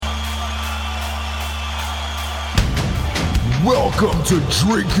Welcome to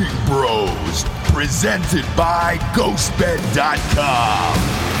Drinking Bros, presented by GhostBed.com.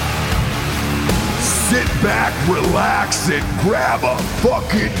 Sit back, relax, and grab a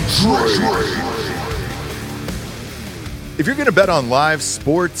fucking drink. If you're going to bet on live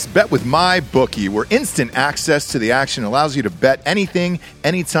sports, bet with MyBookie, where instant access to the action allows you to bet anything,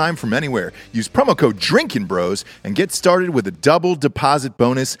 anytime, from anywhere. Use promo code Drinking Bros and get started with a double deposit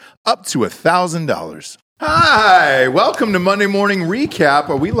bonus up to $1,000. Hi, welcome to Monday Morning Recap.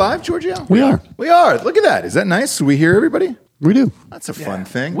 Are we live, Giorgio? We are. We are. Look at that. Is that nice? Do we hear everybody? We do. That's a fun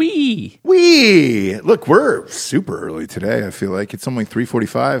thing. We. Look, we're super early today, I feel like. It's only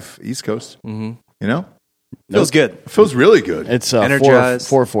 3:45 East Coast. Mm-hmm. You know? Feels good. It feels really good. It's Energized.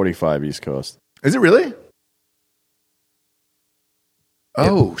 4:45 East Coast. Is it really?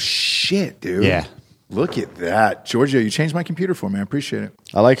 Oh, shit, dude. Yeah. Look at that. Giorgio, you changed my computer for me. I appreciate it.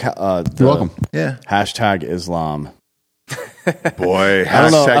 I like You're welcome. Yeah. hashtag Islam. Boy, I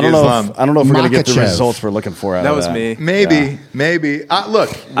don't know. Islam. I don't know if we're going to get the Makachev. results we're looking for out That of was that. me. Maybe. Look,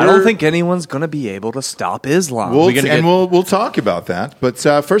 I don't think anyone's going to be able to stop Islam. we'll talk about that. But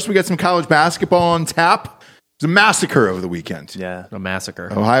first, we got some college basketball on tap. It was a massacre over the weekend. Yeah. A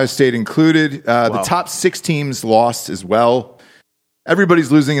massacre. Ohio State included. The top 6 teams lost as well.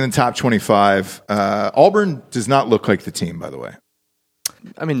 Everybody's losing in the top 25. Auburn does not look like the team, by the way.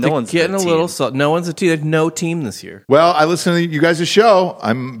 I mean, no one's getting a a team. little. No one's a team. There's no team this year. Well, I listen to you guys' show.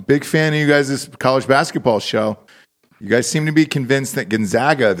 I'm a big fan of you guys' college basketball show. You guys seem to be convinced that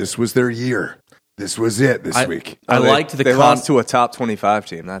Gonzaga, this was their year. This was it this week. I liked the They lost to a top 25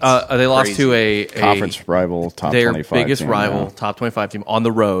 team. That's they lost crazy. to a Conference rival, top their 25 biggest team, rival, yeah. top 25 team on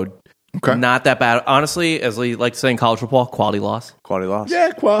the road. Okay. Not that bad. Honestly, as we like to say in college football, quality loss. Quality loss.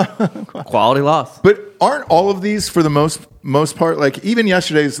 Yeah, Quality loss. but aren't all of these for the most part, like even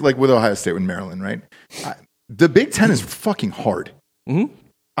yesterday's, like with Ohio State with Maryland, right? The Big Ten is fucking hard. Mm-hmm.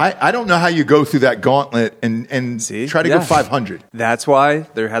 I don't know how you go through that gauntlet and See? try to Yeah. go 500. That's why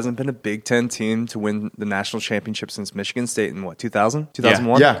there hasn't been a Big Ten team to win the national championship since Michigan State in 2000?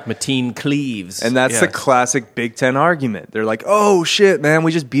 2001? Yeah. Mateen Cleaves. And that's the classic Big Ten argument. They're like, oh, shit, man,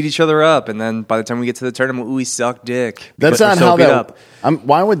 we just beat each other up. And then by the time we get to the tournament, we suck dick. That's But we're not so how beat that. up.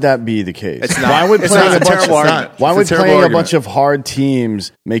 Why would that be the case? It's not. Why would It's playing not. a It's a bunch terrible of argument. why It's would a terrible playing a argument. bunch of hard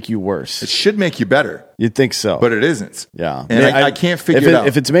teams make you worse? It should make you better, You'd think so, but it isn't. yeah. And I can't figure it out.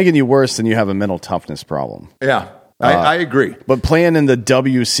 If it's making you worse, then you have a mental toughness problem. Yeah, I agree. But playing in the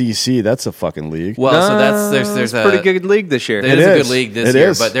WCC, that's a fucking league. well, so there's It's a pretty good league this year. It is a is. good league this It year,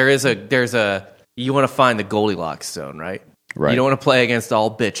 is. but there's a you want to find the Goldilocks zone, right? Right. You don't want to play against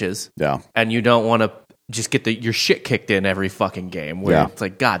all bitches. Yeah. And you don't want to just get your shit kicked in every fucking game where Yeah. it's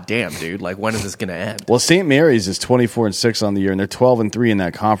like, God damn, dude, like when is this going to end? Well, St. Mary's is 24-6 on the year, and they're 12-3 in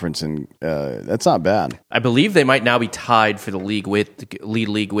that conference, and that's not bad. I believe they might now be tied for the league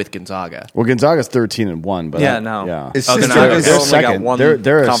with Gonzaga. Well, Gonzaga's 13-1, but Yeah, I- no. yeah. It's Oh, they're just not- Gonzaga's They're only second. got one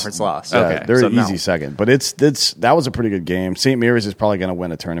They're conference loss. Yeah, Okay. they're So an no. easy second, but that was a pretty good game. St. Mary's is probably going to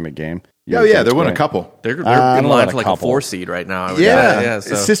win a tournament game. Oh yeah, they won a couple. They're I in don't know line about for a like a couple. 4 seed right now. I would Yeah, say.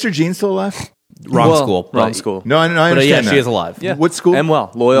 So. Is Sister Jean still alive? Wrong school. Wrong but- school. No, I But understand yeah, that. she is alive. Yeah. What school? And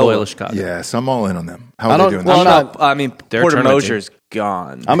Loyola. Loyola Chicago. Yes, I'm all in on them. How I are they don't- doing? well, that? I'm I mean, They're Porter tournament Mosier's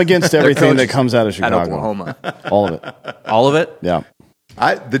gone. I'm against everything that comes out of at Chicago. Oklahoma. All of it. All of it? Yeah.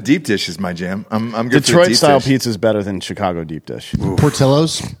 The deep dish is my jam. I'm good for the Detroit deep style dish. pizza is better than Chicago deep dish.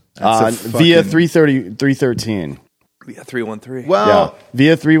 Portillo's. That's a Via fucking- 313. Yeah, 313. Well, Yeah,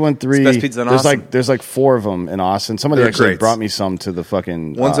 via 313. It's best pizza in Austin. There's like 4 of them in Austin. Somebody They're actually great. brought me some to the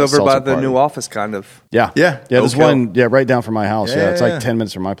fucking. One's over by salsa the party. new office, kind of. Yeah, Yeah. There's Oak Hill. one. Yeah, right down from my house. Yeah, it's Yeah. like 10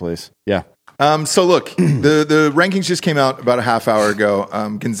 minutes from my place. Yeah, So look, the rankings just came out about a half hour ago.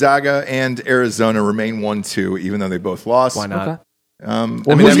 Gonzaga and Arizona remain 1-2, even though they both lost. Why not? Okay. well,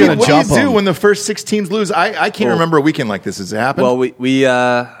 What who's do you going to jump do them? when the first 6 teams lose? I can't remember a weekend like this. Has it happened? Well, we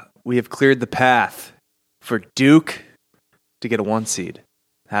have cleared the path for Duke to get a 1 seed,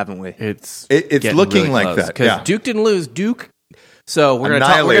 haven't we? It's It's looking like that, because yeah. Duke didn't lose. Duke. So we're gonna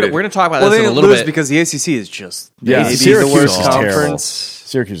Annihilated. talk about Well, this they in a didn't little lose bit because the ACC is just Yeah, maybe Syracuse the worst is terrible. conference.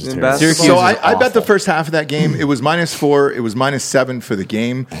 Syracuse is in terrible. basketball. Syracuse So is I bet the awful. first half of that game, it was -4, it was -7 for the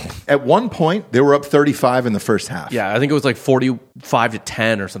game. At one point, they were up 35 in the first half. Yeah, I think it was like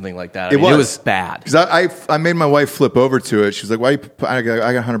 45-10 or something like that. I It mean, was. it was bad. Because I made my wife flip over to it. She was like, "Why? I got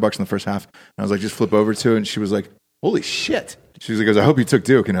 $100 in the first half." And I was like, "Just flip over to it." And she was like, "Holy shit!" She was like, "I hope you took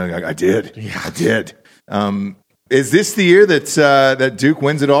Duke." And I was like, "I did. Yeah, I did." Is this the year that Duke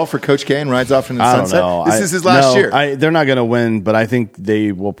wins it all for Coach K and rides off into the I don't sunset? know. This is his last year. They're not going to win, but I think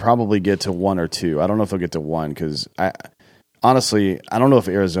they will probably get to 1 or 2. I don't know if they'll get to 1 because honestly, I don't know if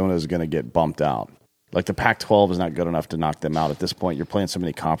Arizona is going to get bumped out. Like the Pac-12 is not good enough to knock them out at this point. You're playing so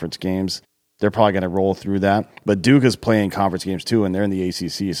many conference games. They're probably going to roll through that. But Duke is playing conference games too, and they're in the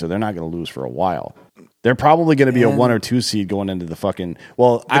ACC, so they're not going to lose for a while. They're probably going to be a 1 or 2 seed going into the fucking...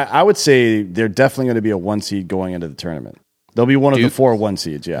 Well, I would say they're definitely going to be a 1 seed going into the tournament. They'll be one of the 4 1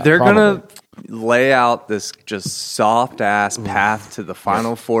 seeds, yeah. They're going to lay out this just soft-ass path to the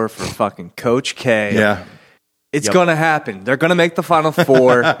Final Four for fucking Coach K. Yeah. It's going to happen. They're going to make the Final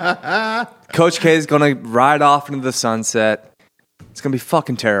Four. Coach K is going to ride off into the sunset. It's going to be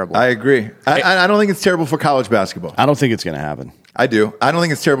fucking terrible. I agree. I don't think it's terrible for college basketball. I don't think it's going to happen. I do. I don't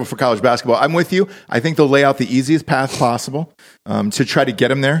think it's terrible for college basketball. I'm with you. I think they'll lay out the easiest path possible to try to get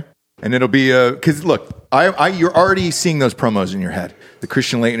them there. And it'll be because look, you're already seeing those promos in your head. The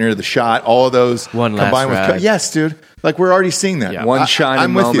Christian Laettner, the shot, all of those One last combined rag. with yes, dude. Like we're already seeing that. Yeah. One shining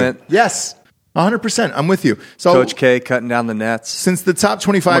I'm with moment. You. Yes, 100%. I'm with you. So Coach K cutting down the nets. since the top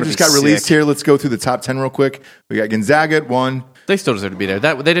 25 just be got released sick. here, let's go through the top 10 real quick. We got Gonzaga at 1. They still deserve to be there.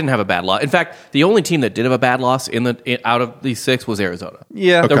 They didn't have a bad loss. In fact, the only team that did have a bad loss out of these 6 was Arizona.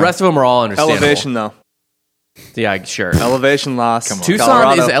 Yeah. The rest of them are all understandable. Elevation, though. Yeah, sure. Elevation loss. Tucson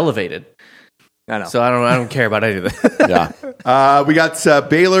Colorado. is elevated, I know. so I don't care about any of that. Yeah. We got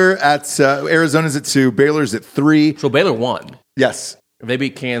Baylor at Arizona's at 2. Baylor's at 3. So Baylor won. Yes. They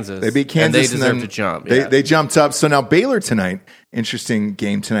beat Kansas. They beat Kansas, and they deserve to jump. They jumped up. So now Baylor tonight, interesting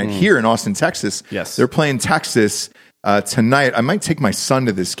game tonight here in Austin, Texas. Yes. They're playing Texas tonight. I might take my son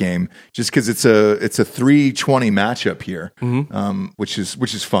to this game just because it's a 3:20 matchup here, which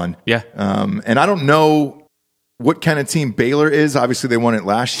is fun. Yeah. And I don't know what kind of team Baylor is. Obviously, they won it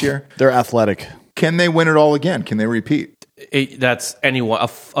last year. They're athletic. Can they win it all again? Can they repeat? That's anyone. A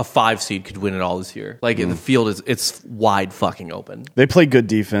 5 seed could win it all this year. Like the field it's wide fucking open. They play good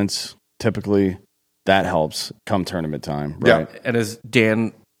defense, typically. That helps come tournament time, right? Yeah. And as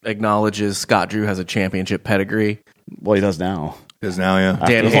Dan acknowledges, Scott Drew has a championship pedigree. Well, he does now. Is now, yeah. Dan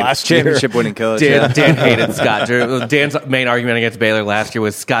After hated, last year. Championship winning coach. Dan hated Scott Drew. Dan's main argument against Baylor last year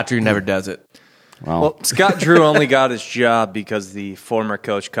was Scott Drew never does it. Well, Well, Scott Drew only got his job because the former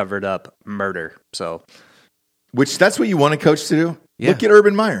coach covered up murder. So Which that's what you want a coach to do. Yeah. Look at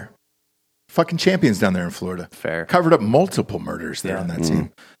Urban Meyer. Fucking champions down there in Florida. Fair. Covered up multiple murders there on that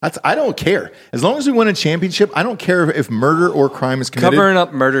team. I don't care. As long as we win a championship, I don't care if murder or crime is committed. covering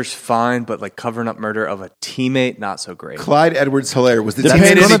up murder's fine, but like covering up murder of a teammate, not so great. Clyde Edwards-Helaire was the Depends-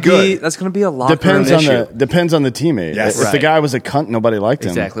 teammate That's any good? that's going to be a locker depends room on issue. depends on the teammate. Yes. If the Right. guy was a cunt, nobody liked him.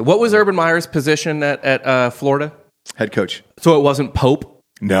 Exactly. What was Urban Meyer's position at Florida? Head coach. So it wasn't Pope?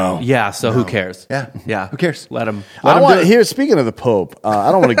 No. Yeah, so who cares? Yeah. Yeah. Who cares? Let him. Let I him want do it. here. Speaking of the Pope,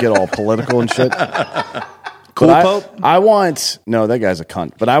 I don't want to get all political and shit. Cool But Pope? I want no. That guy's a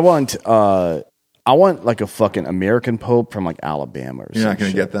cunt. But I want like a fucking American Pope from like Alabama or something. You're not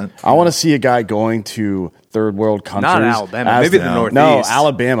going to get that. I want to see a guy going to third world countries. Not Alabama, as maybe the Northeast. No,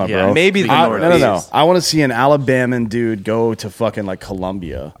 Alabama, Yeah, bro. maybe the No. Northeast. I want to see an Alabama dude go to fucking like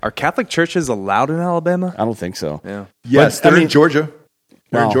Columbia. Are Catholic churches allowed in Alabama? I don't think so. Yeah. Yes, But, I they're in mean- Georgia.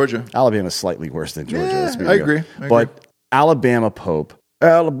 They're in Well, Georgia. Alabama's slightly worse than Georgia. Yeah, let's be I real. agree. But Alabama Pope.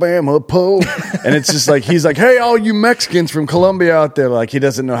 Alabama Pope. And it's just like, he's like, hey, all you Mexicans from Colombia out there. Like, he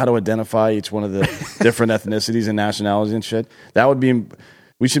doesn't know how to identify each one of the different ethnicities and nationalities and shit. That would be,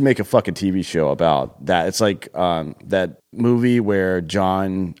 we should make a fucking TV show about that. It's like that movie where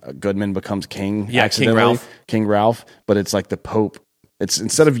John Goodman becomes king. Yeah, King accidentally. Ralph. King Ralph. But it's like the Pope. It's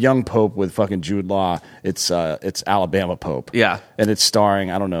instead of young Pope with fucking Jude Law, it's Alabama Pope. Yeah. And it's starring,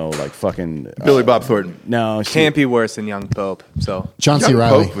 I don't know, like fucking Billy Bob Thornton. No, Can't be worse than Young Pope. So John C. Young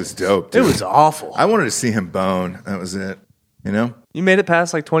Riley. Pope was dope. it Dude. was awful. I wanted to see him bone. That was it. You know? You made it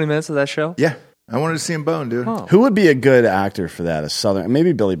past like 20 minutes of that show? Yeah. I wanted to see him bone, dude. Oh. Who would be a good actor for that? A Southern,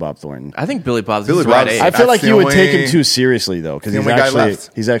 maybe Billy Bob Thornton. I think Billy Bob's Billy he's the right Bob's- age. I feel That's like the you would take only- him too seriously though, because the only guy left.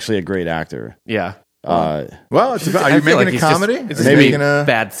 he's actually a great actor. Yeah. Uh, Well, it's about, are I you feel like making a he's just- comedy? it's Are just you maybe making a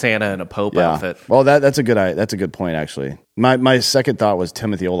bad Santa in a Pope yeah. outfit. Well, that's a good point actually. My second thought was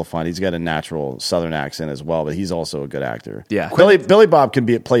Timothy Olyphant. He's got a natural Southern accent as well, but he's also a good actor. Yeah. Billy Bob can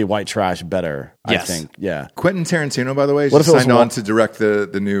play white trash better. Yes. I think. Yeah. Quentin Tarantino, by the way, What just if it was signed on Walt- to direct the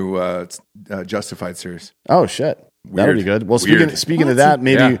new Justified series. Oh shit. That would be Weird. good. Well, Weird. speaking of that,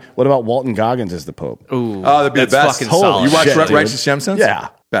 maybe Yeah. what about Walton Goggins as the Pope? Ooh, Oh, that'd be that's the best. fucking Holy solid. You watched shit, dude. Righteous Gemstones? Yeah.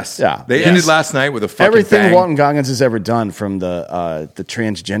 Best. Yeah. They Yes. ended last night with a fucking Everything bang. Walton Goggins has ever done, from the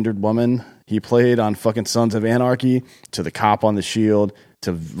transgendered woman he played on fucking Sons of Anarchy to the cop on The Shield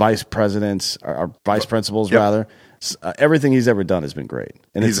to vice presidents or vice principals Yep. rather. Everything he's ever done has been great,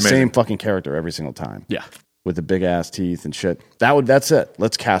 and He's it's the amazing. same fucking character every single time. Yeah. with the big ass teeth and shit. That's it.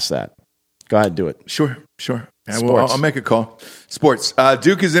 Let's cast that. Go ahead, do it. Sure. Yeah, well, Sports. I'll make a call. Sports.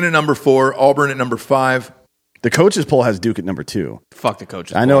 Duke is in at number 4. Auburn at number 5. The coaches poll has Duke at number 2. Fuck the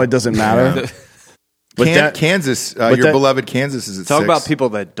coaches. I know it doesn't matter. But Kansas, but your that- beloved Kansas is at Talk 6. about people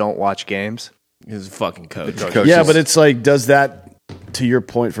that don't watch games. He's a fucking coach. Coaches. yeah, but it's like, does that, to your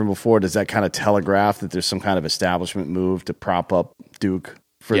point from before, does that kind of telegraph that there's some kind of establishment move to prop up Duke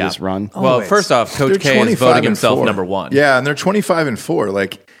for Yeah. this run? Well, Always. first off, Coach They're K is 25 voting and himself 4. number 1. Yeah, and they're 25-4.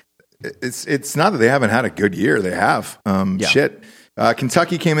 Like, it's not that they haven't had a good year. They have. Shit.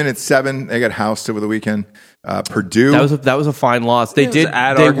 Kentucky came in at 7. They got housed over the weekend. Purdue. That was a fine loss. They It was did.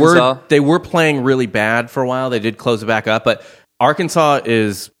 at They Arkansas. were playing really bad for a while. They did close it back up, but Arkansas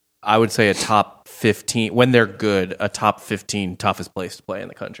is, I would say, a top 15 when they're good. A top 15 toughest place to play in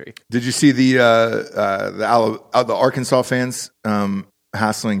the country. Did you see the Arkansas fans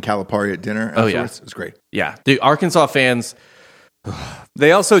hassling Calipari at dinner Oh, afterwards? yeah. It was great. Yeah, the Arkansas fans.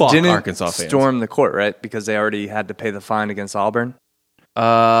 They also Fuck didn't Arkansas fans. storm the court, right? Because they already had to pay the fine against Auburn.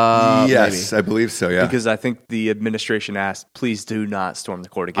 Yes, maybe. I believe so, yeah. Because I think the administration asked, please do not storm the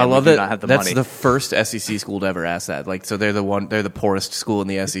court again. I love we do that. not have the That's money. the first SEC school to ever ask that. Like, so they're the poorest school in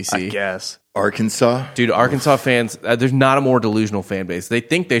the SEC. I guess. Arkansas. Dude, Arkansas fans, there's not a more delusional fan base. They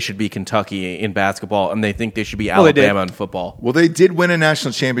think they should be Kentucky in basketball, and they think they should be Well, they did. Alabama in football. Well, they did win a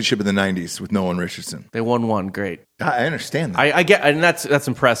national championship in the 90s with Nolan Richardson. They won one. Great. I understand that. I get, and that's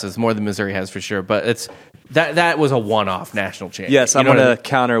impressive. It's more than Missouri has for sure. But it's that was a one-off national champion. Yes, I'm You know going what to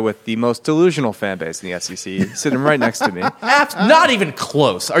counter with the most delusional fan base in the SEC, sitting right next to me. Not even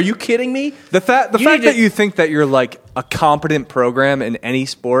close. Are you kidding me? The fact You need that to- you think that you're like a competent program in any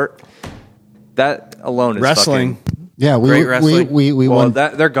sport, that alone is Wrestling. fucking- Yeah, Great wrestling. we well, won.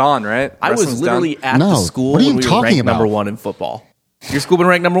 they're gone, right? I was Wrestling's literally done. at No. the school What are you when we were talking ranked about? number 1 in football. Your school been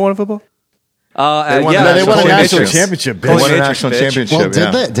ranked number 1 in football? They won yeah, the They won a Holy national Matrix. championship. They bitch. won a Matrix, national bitch. championship.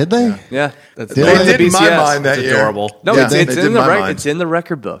 well, yeah. Did they? Yeah, That's Did They they? did in my BCS. mind that It's year. adorable. No, Yeah, it's they it's did in the my record. mind. It's in the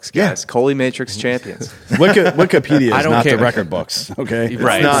record books, Yeah. guys. Coley Matrix champions. Wikipedia I is don't not care. the record books. Okay,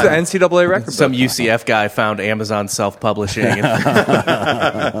 Right. not. It's the NCAA record Some book. UCF guy found Amazon self-publishing. And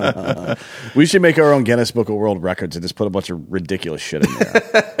we should make our own Guinness Book of World Records and just put a bunch of ridiculous shit in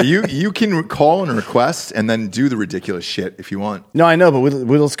there. You can call and request and then do the ridiculous shit if you want. No, I know, but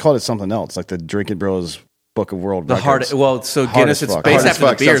we'll just call it something else, like the Drinking Bros Book of World the Records. hard, well, so Hard Guinness, as it's fuck. based Hard as after the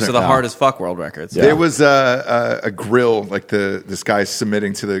fuck, beer, doesn't so it? the hard as fuck world records. Yeah. There was a grill, like this guy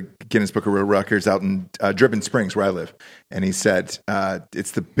submitting to the Guinness Book of World Records out in Dripping Springs, where I live. And he said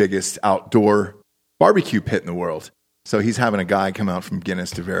it's the biggest outdoor barbecue pit in the world. So he's having a guy come out from Guinness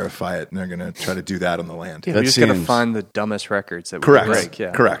to verify it, and they're going to try to do that on the land. Yeah, That we're just going to seems- find the dumbest records that we Correct. break.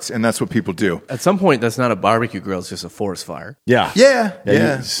 Yeah. Correct. And that's what people do. At some point, that's not a barbecue grill; it's just a forest fire. Yeah, Yeah. yeah.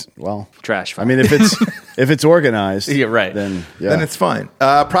 Yeah. Well, Trash. I mean, if it's organized, Yeah, right. Then yeah. Then it's fine.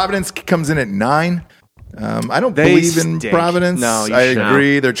 Providence comes in at 9. I don't They believe in stink. Providence. No, you I shouldn't.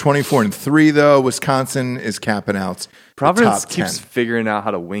 agree. They're 24-3 though. Wisconsin is capping out. the Providence top keeps 10. figuring out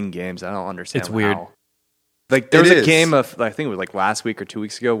how to win games. I don't understand. It's weird. how. Like there was It a is. game of I think it was like last week or 2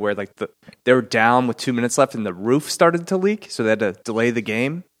 weeks ago where like they were down with 2 minutes left and the roof started to leak, so they had to delay the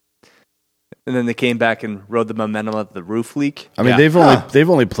game. And then they came back and rode the momentum of the roof leak. I mean, Yeah. they've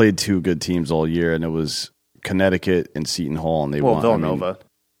only played 2 good teams all year, and it was Connecticut and Seton Hall, and they Well, won. Villanova.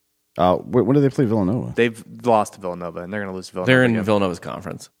 When did they play Villanova? They've lost to Villanova, and they're going to lose to Villanova. They're in again. Villanova's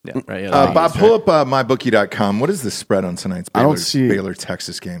conference. Yeah. Right. Yeah, Bob, pull up mybookie.com. What is the spread on tonight's I don't Baylor, see- Baylor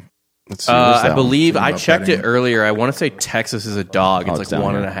Texas game? Let's see. where's that I one? believe Think I about checked betting it it. earlier. I want to say Texas is a dog. Oh, It's it's like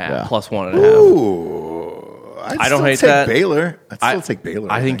down 1.5, here. Yeah. plus 1.5. Ooh. I'd I don't still hate take that. Baylor. I'd still take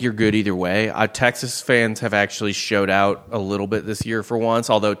Baylor. I think you're good either way. Texas fans have actually showed out a little bit this year for once,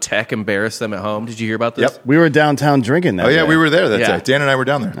 although Tech embarrassed them at home. Did you hear about this? Yep. We were downtown drinking that Oh, yeah, day. we were there that Yeah. day. Dan and I were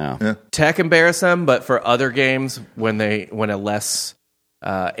down there. Yeah. Yeah. Tech embarrassed them, but for other games, when a less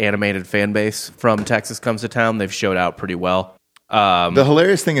animated fan base from Texas comes to town, they've showed out pretty well. The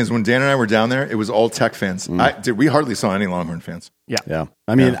hilarious thing is when Dan and I were down there, it was all Tech fans. Mm. We hardly saw any Longhorn fans. Yeah.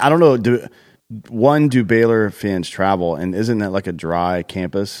 I mean, I don't know. Do Baylor fans travel, and isn't that like a dry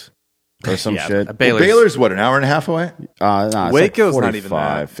campus or some Yeah, shit? Well, Baylor's, Baylor's what, an hour and a half away? No, it's Waco's like not even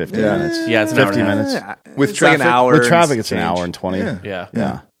 45, that. 50 Yeah. minutes. Yeah, it's an hour 50 and a half. minutes. With It's like traffic? an hour. With and traffic, it's an change. hour and 20. Yeah.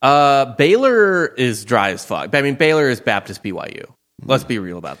 Yeah. Baylor is dry as fuck. I mean, Baylor is Baptist BYU. Let's be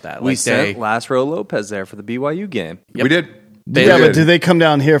real about that. We Like, sent Laszlo Lopez there for the BYU game. We did. Yeah, We but did. do they come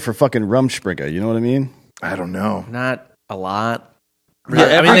down here for fucking Rumspringa? You know what I mean? I don't know. not a lot. Yeah,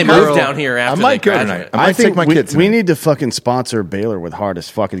 I mean, they every moved girl- down here after I might they go graduated. tonight. I might take my we, kids. we tonight. need to fucking sponsor Baylor with hard as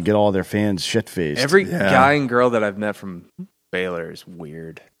fuck and get all their fans shit faced. Every Yeah. guy and girl that I've met from Baylor is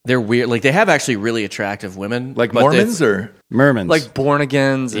weird. They're weird. Like they have actually really attractive women, Like but Mormons it's- or Mermans. Like born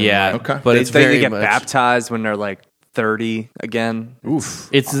agains. And Yeah, Okay. but they, it's they very get much, baptized when they're like 30 again. oof.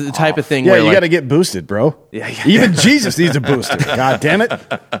 It's the type of thing yeah, where you like, got to get boosted, bro. Yeah. Even Jesus needs a booster. God damn it.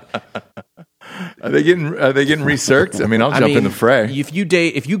 Are they getting recirced? I mean, I'll jump in the fray. If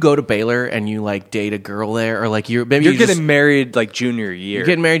you go to Baylor and you like date a girl there, or like You're you getting just- married like junior year. you're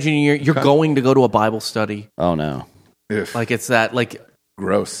getting married junior year, you're going to go to a Bible study. Oh, no. Ugh, Like it's that like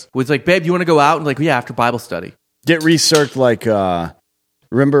gross. it's like, babe, you want to go out? And like, yeah, after Bible study. Get recirced like,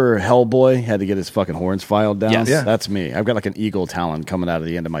 remember Hellboy had to get his fucking horns filed down? Yes. Yeah. That's me. I've got like an eagle talon coming out of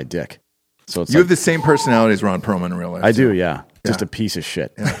the end of my dick. So it's You like, have the same personality as Ron Perlman in real life. I too. do, yeah. Just a piece of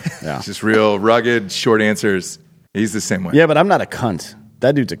shit. Yeah. It's just real rugged, short answers. He's the same way. Yeah, but I'm not a cunt.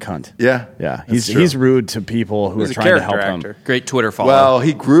 That dude's a cunt. Yeah. Yeah. That's true. He's rude to people who He's are a trying to help character him. actor. Great Twitter follow. Well,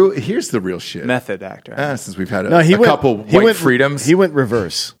 he grew. Here's the real shit. Method actor. Since we've had No, a couple white freedoms. He went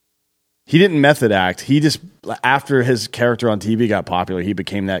reverse. He didn't method act. He just, after his character on TV got popular, he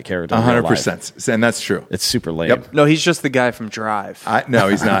became that character. in real life. 100%. And that's true. It's super lame. Yep. No, he's just the guy from Drive. No,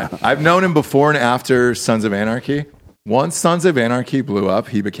 he's not. I've known him before and after Sons of Anarchy. Once Sons of Anarchy blew up,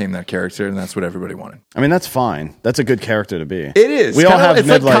 he became that character, and that's what everybody wanted. I mean, that's fine. That's a good character to be. It is. We all have It's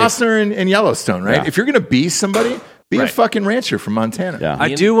like midlife. Costner in Yellowstone, right? Yeah. If you're going to be somebody, be a Right. fucking rancher from Montana. Yeah.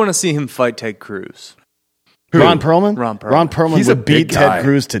 I do want to see him fight Ted Cruz. Ron Perlman? Ron Perlman. Ron Perlman He's a would beat big guy. Ted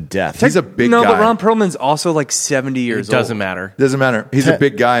Cruz to death. He's a big no, guy. but Ron Perlman's also like 70 years it doesn't old. matter. Doesn't matter. He's a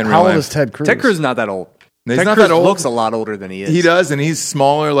big guy in real How life. old is Ted Cruz? Ted Cruz is not that old. He's Ted not Cruz that old. looks a lot older than he is. He does, and he's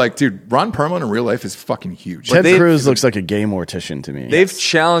smaller. Like, dude, Ron Perlman in real life is fucking huge. Ted they've- Cruz looks like a gay mortician to me. They've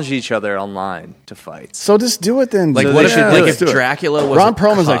challenged each other online to fights. So just do it then. Like So what they if should yeah, do like let's if do it. Dracula was Ron a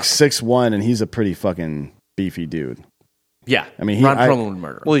Perlman's like cuck. 6'1", and he's a pretty fucking beefy dude. Yeah, I mean, Ron I- Perlman would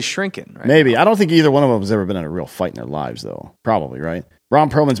murder. Well, he's shrinking, right? Maybe. I don't think either one of them has ever been in a real fight in their lives, though. Probably, right? Ron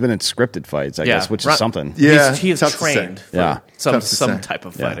Perlman's been in scripted fights, I Yeah. guess, which Ron- is something. Yeah, he is tough to say. trained. For Yeah. some Tough to say. type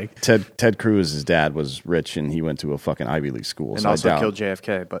of Yeah. fighting. Ted Cruz's dad was rich, and he went to a fucking Ivy League school. And so also I doubt. killed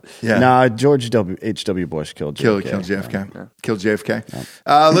JFK. But Yeah. Nah, George H.W. Bush killed JFK. Kill JFK. Kill JFK.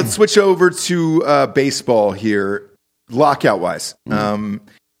 Let's switch over to baseball here, lockout wise.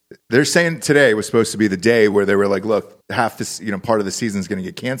 They're saying today was supposed to be the day where they were like, look, half this, part of the season is going to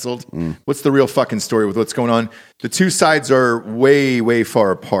get canceled. What's the real fucking story with what's going on? The two sides are way, way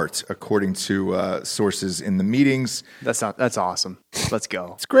far apart, according to sources in the meetings. that's awesome. Let's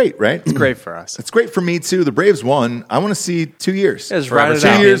go. It's great, right? It's great for us. It's great for me too. The Braves won. I want to see 2 years. Yeah, just ride it 2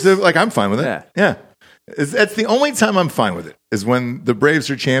 out. years of I'm fine with it. Yeah. That's the only time I'm fine with it is when the Braves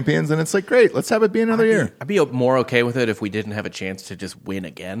are champions, and it's like, great, let's have it be another year. I'd be more okay with it if we didn't have a chance to just win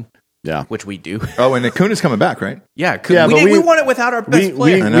again, Yeah. which we do. Oh, and Acuna's coming back, right? Yeah, Yeah, but we won it without our best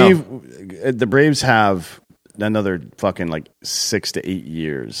player. I know. The Braves have another fucking like 6 to 8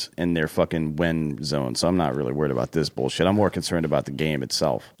 years in their fucking win zone, so I'm not really worried about this bullshit. I'm more concerned about the game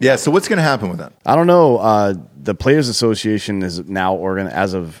itself. Yeah. So what's going to happen with that? I don't know. The Players Association is now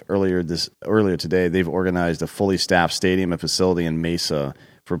as of earlier today, they've organized a fully staffed stadium and facility in Mesa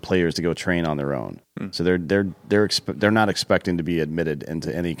for players to go train on their own. So they're not expecting to be admitted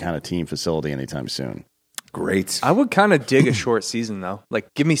into any kind of team facility anytime soon. Great. I would kind of dig a short season though. Like,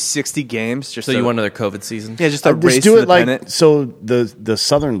 give me 60 games. Just So you want another COVID season? Yeah, just a race Just do to it the like pennant. so. The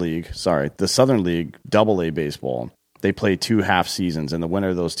Southern League, Double A baseball. They play 2 half seasons, and the winner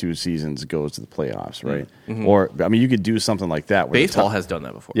of those 2 seasons goes to the playoffs, right? Or I mean, you could do something like that. Where the Baseball top- has done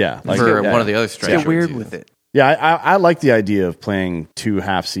that before. Yeah, like- for yeah. one of the other strikes. Get weird with it. Yeah, I like the idea of playing 2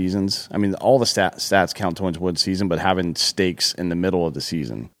 half seasons. I mean, all the stats count towards one season, but having stakes in the middle of the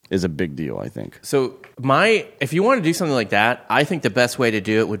season is a big deal, I think. So if you want to do something like that, I think the best way to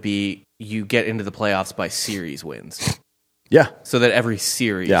do it would be you get into the playoffs by series wins, Yeah, so that every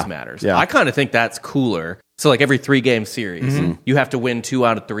series Yeah. matters. Yeah. I kind of think that's cooler. So like every 3-game series, you have to win 2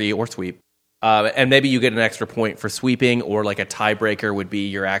 out of 3 or sweep. And maybe you get an extra point for sweeping, or like a tiebreaker would be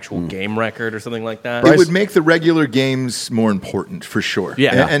your actual game record or something like that. It would make the regular games more important for sure.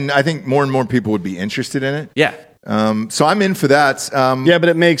 Yeah. And I think more and more people would be interested in it. Yeah. So I'm in for that. yeah, but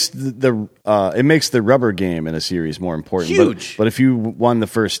it makes the rubber game in a series more important. Huge. But if you won the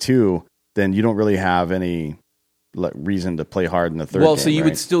first 2, then you don't really have any reason to play hard in the third. Well, game, so you right?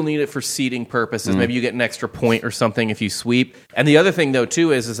 would still need it for seeding purposes. Maybe you get an extra point or something if you sweep. And the other thing, though,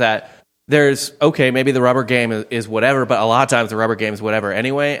 too, is that there's, maybe the rubber game is whatever, but a lot of times the rubber game is whatever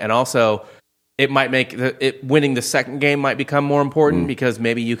anyway. And also, it might make winning the second game might become more important because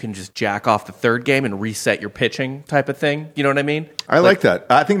maybe you can just jack off the third game and reset your pitching type of thing. You know what I mean? I like that.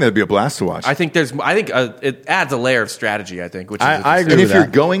 I think that'd be a blast to watch. I think it adds a layer of strategy, I think, which is I agree and with if you're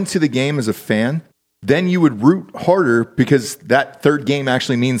that. going to the game as a fan, then you would root harder because that third game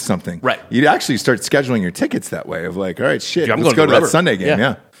actually means something. Right. You'd actually start scheduling your tickets that way of like, all right, shit, Dude, I'm let's going go to to that Rubber. Sunday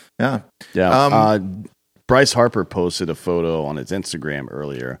game. Yeah. Bryce Harper posted a photo on his Instagram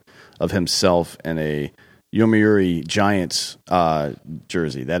earlier of himself in a Yomiuri Giants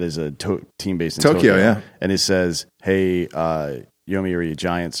jersey. That is a team based in Tokyo. yeah. And it says, hey, Yomiuri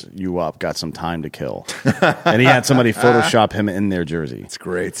Giants, you up, got some time to kill. And he had somebody Photoshop him in their jersey. It's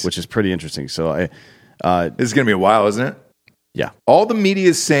great. Which is pretty interesting. So, This is going to be a while, isn't it? yeah. All the media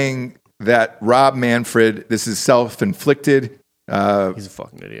is saying that Rob Manfred, this is self-inflicted. He's a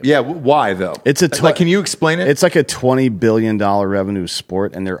fucking idiot. Yeah, why though? It's a like, can you explain it? It's like a $20 billion revenue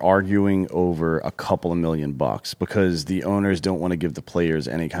sport, and they're arguing over a couple of $1 million because the owners don't want to give the players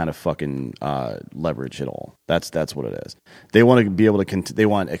any kind of fucking leverage at all. That's what it is. They want to be able to. They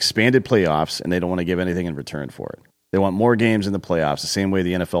want expanded playoffs, and they don't want to give anything in return for it. They want more games in the playoffs, the same way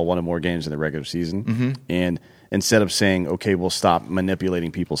the NFL wanted more games in the regular season. Mm-hmm. And instead of saying, "Okay, we'll stop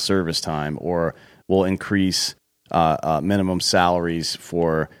manipulating people's service time," or we'll increase minimum salaries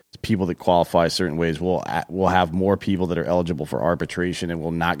for people that qualify certain ways. We'll have more people that are eligible for arbitration, and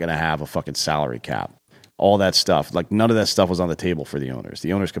we're not going to have a fucking salary cap. All that stuff, like none of that stuff was on the table for the owners.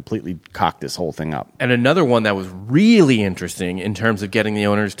 The owners completely cocked this whole thing up. And another one that was really interesting in terms of getting the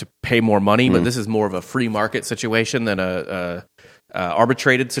owners to pay more money, but this is more of a free market situation than a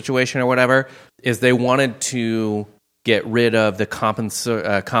arbitrated situation or whatever, is they wanted to get rid of the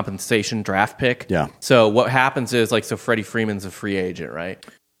compensation draft pick. Yeah. So what happens is, like, so Freddie Freeman's a free agent, right?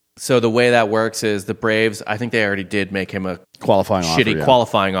 So the way that works is the Braves, I think they already did make him a Qualifying shitty offer, yeah.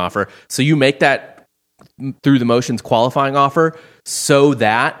 qualifying offer. So you make that through the motions qualifying offer so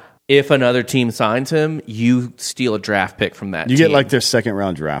that if another team signs him, you steal a draft pick from that You team. get like their second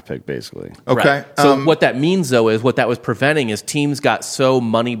round draft pick, basically. okay. Right. So what that means, though, is what that was preventing is teams got so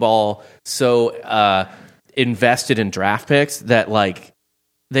moneyball, so invested in draft picks that, like,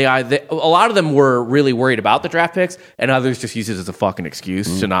 they a lot of them were really worried about the draft picks, and others just use it as a fucking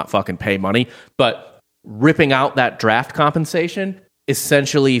excuse to not fucking pay money. But ripping out that draft compensation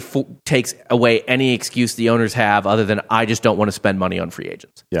essentially takes away any excuse the owners have other than, I just don't want to spend money on free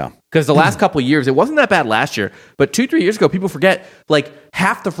agents. Yeah. Because the last couple of years, it wasn't that bad last year, but 2-3 years ago, people forget, like,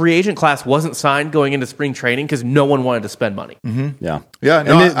 half the free agent class wasn't signed going into spring training because no one wanted to spend money. Yeah. Yeah,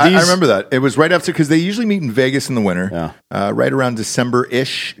 no, And I remember that. It was right after, because they usually meet in Vegas in the winter, right around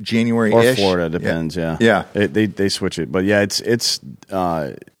December-ish, January-ish. Or Florida, depends, yeah. Yeah. They switch it. But yeah, it's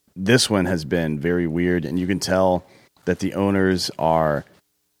this one has been very weird, and you can tell that the owners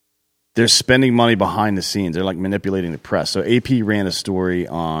they're spending money behind the scenes. They're like manipulating the press. So AP ran a story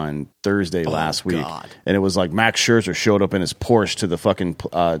on Thursday last week, and it was like Max Scherzer showed up in his Porsche to the fucking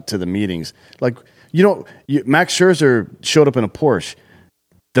to the meetings. Like, Max Scherzer showed up in a Porsche.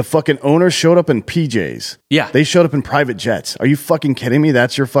 The fucking owners showed up in PJs. Yeah. They showed up in private jets. Are you fucking kidding me?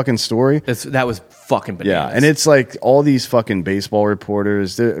 That's your fucking story? That was fucking bananas. Yeah, and it's like all these fucking baseball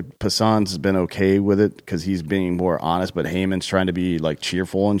reporters. Passan's been okay with it because he's being more honest, but Heyman's trying to be like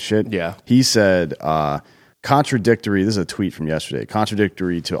cheerful and shit. Yeah. He said, contradictory, this is a tweet from yesterday,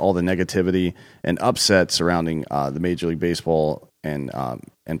 contradictory to all the negativity and upset surrounding the Major League Baseball and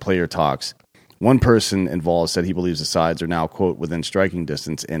player talks. One person involved said he believes the sides are now, quote, within striking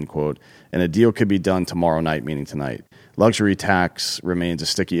distance, end quote, and a deal could be done tomorrow night, meaning tonight. Luxury tax remains a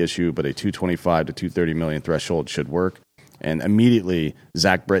sticky issue, but a $225 to $230 million threshold should work. And immediately,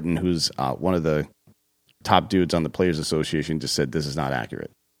 Zach Britton, who's one of the top dudes on the Players Association, just said this is not accurate.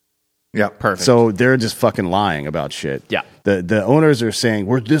 Yeah, Perfect. So they're just fucking lying about shit. Yeah. The owners are saying,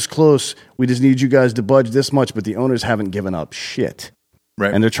 we're this close, we just need you guys to budge this much, but the owners haven't given up shit.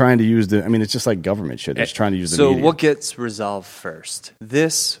 right. And they're trying to use it's just like government shit. They're just trying to use the So media. what gets resolved first?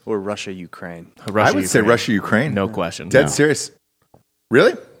 This or Russia-Ukraine? I would say Russia-Ukraine. No question. Dead serious.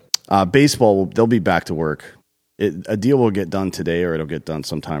 Really? Baseball, they'll be back to work. A deal will get done today, or it'll get done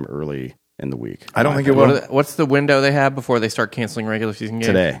sometime early in the week. I don't think it will. What's the window they have before they start canceling regular season games?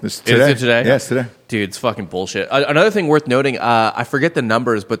 Today. This- Is it today? Yes, today. Dude, it's fucking bullshit. Another thing worth noting, I forget the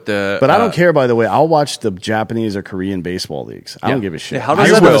numbers, but But I don't care, by the way. I'll watch the Japanese or Korean baseball leagues. I don't give a shit. Yeah, how does I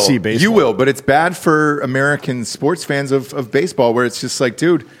just that- want to see baseball. You will, but it's bad for American sports fans of baseball, where it's just like,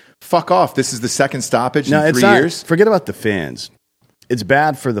 dude, fuck off. This is the second stoppage No, in it's 3 not. years. Forget about the fans. It's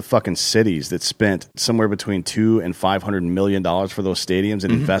bad for the fucking cities that spent somewhere between $200 and $500 million for those stadiums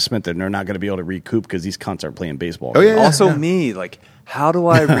and investment that they're not going to be able to recoup because these cunts aren't playing baseball. Oh, yeah. Also, me, like, how do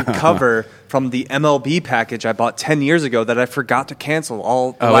I recover from the MLB package I bought 10 years ago that I forgot to cancel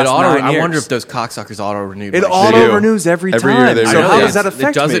all the last 9 years? I wonder if those cocksuckers auto-renew. It auto-renews every Every time. year they So do. how does that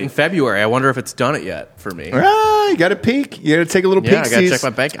affect It does me? it in February. I wonder if it's done it yet for me. You got to peek. You got to take a little Yeah, I peek. got to check my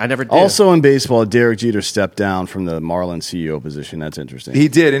bank. I never did. Also in baseball, Derek Jeter stepped down from the Marlins CEO position. That's interesting. He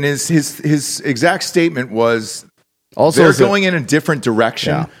did, and his exact statement was Also, they're is it- going in a different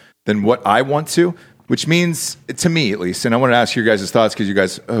direction Yeah. than what I want to, which means, to me at least, and I want to ask your guys' thoughts because you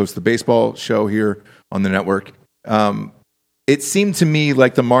guys host the baseball show here on the network. It seemed to me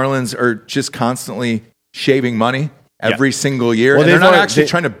like the Marlins are just constantly shaving money every single year, Well, and they're they've not already- actually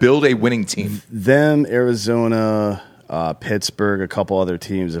trying to build a winning team. them, Arizona, Pittsburgh, a couple other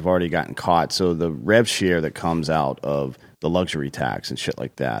teams have already gotten caught. So the rev share that comes out of the luxury tax and shit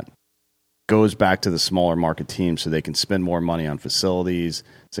like that goes back to the smaller market teams so they can spend more money on facilities,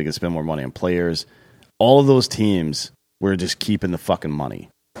 so they can spend more money on players. All of those teams were just keeping the fucking money,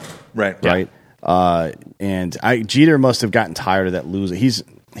 Right. right? And Jeter must have gotten tired of that losing. He's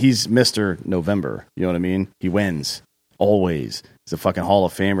Mr. November. You know what I mean? He wins always. He's a fucking Hall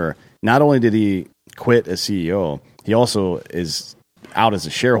of Famer. Not only did he quit as CEO, he also is out as a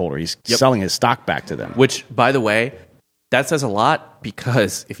shareholder. He's selling his stock back to them. Which, by the way, that says a lot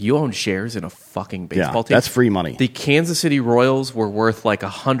because if you own shares in a fucking baseball team, that's free money. The Kansas City Royals were worth like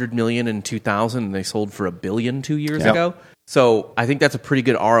 $100 million in 2000, and they sold for $1 billion 2 years ago. So I think that's a pretty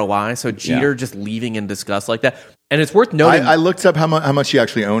good ROI. So Jeter just leaving in disgust like that, and it's worth noting. I looked up how much he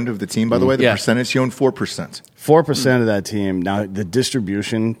actually owned of the team, by the way, the Yeah. percentage. He owned 4%. 4% of that team. Now the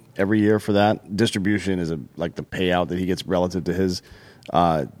distribution every year for that distribution is like the payout that he gets relative to his.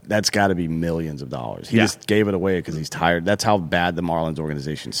 That's got to be millions of dollars. He just gave it away because he's tired. That's how bad the Marlins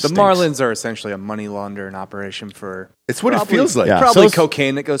organization The stinks. Marlins are essentially a money laundering operation for. It's what it feels like. Yeah. Probably So's-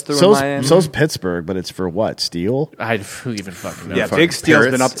 cocaine that goes through in Miami. So's Pittsburgh, but it's for what? Steel? Who even fucking knows? yeah, fucking Big Steel's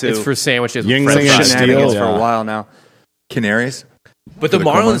Parrots. been up to It's for sandwiches. Ying with Ling French and fries. shenanigans Steel, for yeah. a while now. Canaries. But the For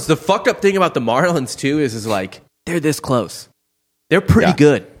the corn Marlins, the fucked up thing about the Marlins too is like they're this close. They're pretty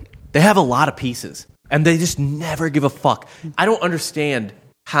good. They have a lot of pieces, and they just never give a fuck. I don't understand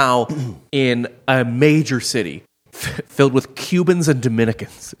how in a major city filled with Cubans and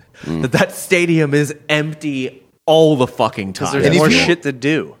Dominicans that stadium is empty all the fucking time. There's And more if you- shit to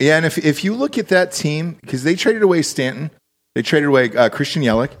do. Yeah, and if you look at that team, because they traded away Stanton, they traded away Christian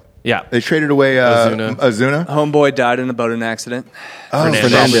Yelich, Yeah. they traded away Ozuna. Homeboy died in a boating accident. Oh,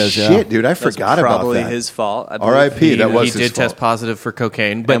 Fernandez, yeah. shit, dude, I That's forgot about probably that. his fault. I believe. R.I.P. That was he his did test fault. positive for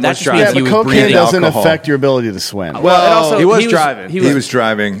cocaine, but And that was just driving. means Yeah, he but was cocaine breathing doesn't alcohol. affect your ability to swim. Well, and also, he was driving. He was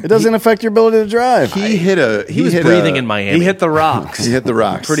driving. It doesn't affect your ability to drive. He hit a. he was hit breathing a, in Miami. He hit the rocks. He hit the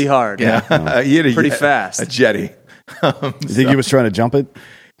rocks pretty hard. Yeah, he hit a, Pretty fast. A jetty. You think he was trying to jump it?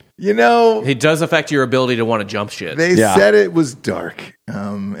 You know, It does affect your ability to want to jump shit. they Yeah. said it was dark,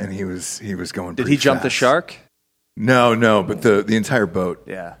 and he was going. Did pretty he jump the fast. shark? No, but the entire boat.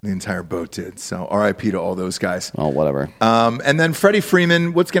 Yeah. the entire boat did. So R.I.P. to all those guys. Oh, whatever. And then Freddie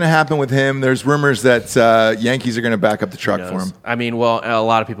Freeman, what's going to happen with him? There's rumors that Yankees are going to back up the truck for him. I mean, well, a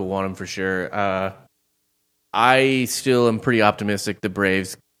lot of people want him for sure. I still am pretty optimistic the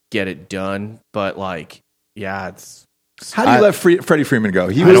Braves get it done, but like, yeah, it's How do you let Freddie Freeman go?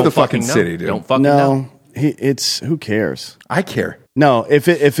 He was the fucking know. city, dude. Don't fucking know. No, it's who cares? I care. No, if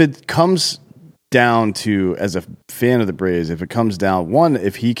it comes down to, as a fan of the Braves, if it comes down, one,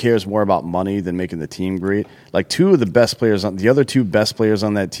 if he cares more about money than making the team great, like the other two best players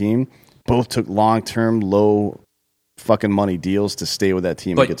on that team both took long-term, low fucking money deals to stay with that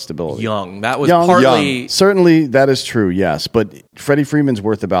team But and get stability. Young, that was Young. partly. Certainly, that is true, yes. But Freddie Freeman's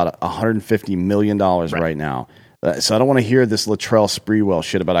worth about $150 million right now. So I don't want to hear this Latrell Sprewell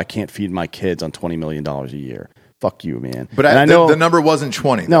shit about I can't feed my kids on $20 million a year. Fuck you, man. But And I know the number wasn't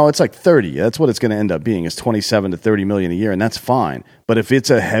 20. no, it's like 30. That's what it's going to end up being. Is 27 to 30 million a year, and that's fine. But if it's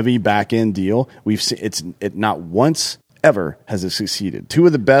a heavy back end deal, we've seen it not once ever has it succeeded. Two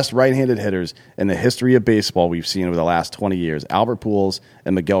of the best right-handed hitters in the history of baseball we've seen over the last 20 years, Albert Pujols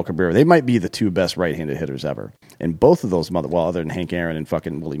and Miguel Cabrera. They might be the two best right-handed hitters ever. And both of those other than Hank Aaron and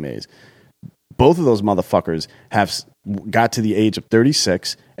fucking Willie Mays, both of those motherfuckers have got to the age of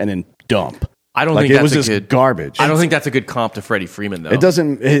 36 and then dump. I don't Like, think it that's was a just good garbage. I don't think that's a good comp to Freddie Freeman, though. It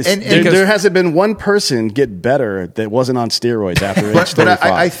doesn't. There hasn't been one person get better that wasn't on steroids after age But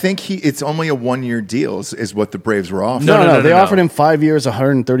 35. I think it's only a 1-year deal is what the Braves were offering. No, they no. offered him 5 years,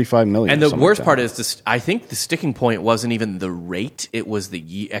 $135 million. And the something worst like part that. is, I think the sticking point wasn't even the rate; it was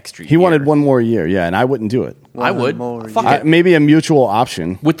the extra. He wanted one more year, yeah, and I wouldn't do it. I would. more Fuck year. it. Maybe a mutual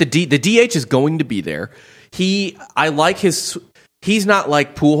option. With the DH is going to be there. I like his. he's not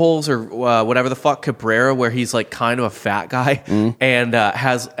like Pujols or whatever the fuck Cabrera, where he's like kind of a fat guy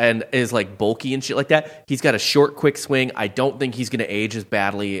and is like bulky and shit like that. He's got a short, quick swing. I don't think he's going to age as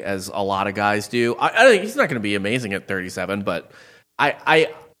badly as a lot of guys do. I think he's not going to be amazing at 37, but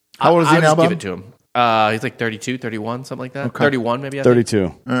How old is he I'll now, just Bob? give it to him. He's like 32, 31, something like that. Okay. 31, maybe. I think.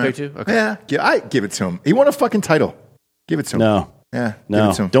 32. 32. Okay. Yeah, I give it to him. He won a fucking title. Give it to him. No. Yeah, give No.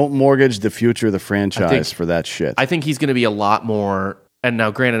 it to him. Don't mortgage the future of the franchise think- for that shit. I think he's going to be a lot more. And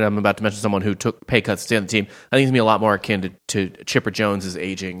now, granted, I'm about to mention someone who took pay cuts to stay on the team. I think he's going to be a lot more akin to Chipper Jones'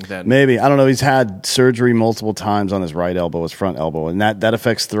 aging than. Maybe. I don't know. He's had surgery multiple times on his right elbow, his front elbow, and that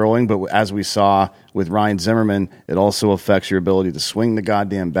affects throwing. But as we saw with Ryan Zimmerman, it also affects your ability to swing the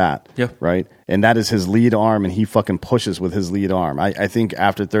goddamn bat. Yeah. Right? And that is his lead arm, and he fucking pushes with his lead arm. I think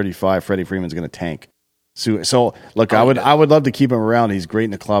after 35, Freddie Freeman's going to tank. So look, I would love to keep him around. He's great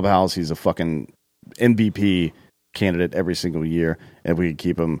in the clubhouse. He's a fucking MVP candidate every single year. If we could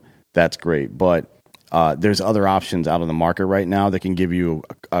keep him, that's great. But there's other options out on the market right now that can give you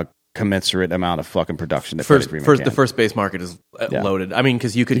a commensurate amount of fucking production. That Freddie Freeman can. The first base market is loaded. I mean,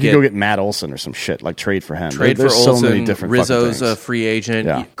 because you could You go get Matt Olson or some shit, like trade for him. trade There's for Olson. so many different fucking Rizzo's things. a free agent.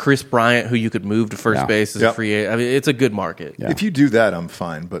 Yeah. Chris Bryant, who you could move to first Yeah. base, is Yep. a free agent. I mean, it's a good market. Yeah. If you do that, I'm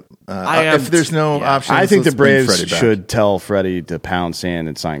fine. But I am if there's no yeah. options, I think the let's bring Braves Freddie back. should tell Freddie to pound sand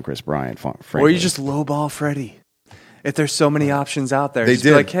and sign Chris Bryant. Or frankly. you just lowball Freddie. If there's so many options out there, They just be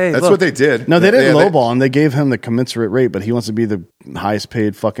did. like, hey, That's look, what they did. No, they didn't Yeah, lowball him. They gave him the commensurate rate, but he wants to be the highest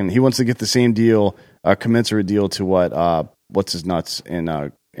paid fucking. He wants to get the same deal, commensurate deal to what what's his nuts in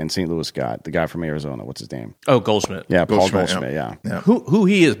St. Louis got, the guy from Arizona. What's his name? Oh, Goldschmidt. Yeah, Paul Goldschmidt, Goldschmidt. Yeah. Yeah. Who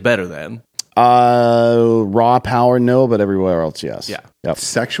he is better than. Raw power, no, but everywhere else, yes. Yeah. Yep.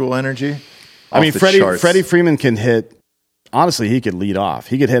 Sexual energy. I mean, off the charts. Freddie Freeman can hit. Honestly, he could lead off.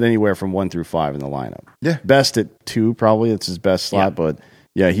 He could hit anywhere from 1 through 5 in the lineup. Yeah. Best at 2, probably. It's his best slot, Yeah. but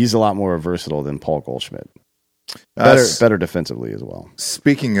yeah, he's a lot more versatile than Paul Goldschmidt. Uh, Better defensively as well.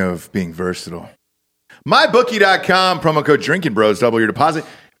 Speaking of being versatile, mybookie.com, promo code Drinking Bros, double your deposit.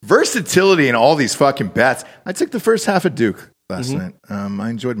 Versatility in all these fucking bets. I took the first half of Duke last night. I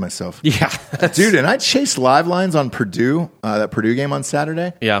enjoyed myself. Yeah. Dude, and I chased live lines on Purdue, that Purdue game on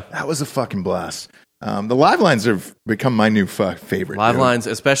Saturday. Yeah. That was a fucking blast. The live lines have become my new favorite. Live dude. lines,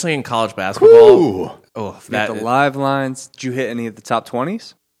 especially in college basketball. Ooh. Oh, Get the live lines. Did you hit any of the top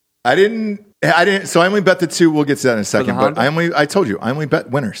 20s? I didn't. So I only bet the two. We'll get to that in a second. But Honda? I told you, I only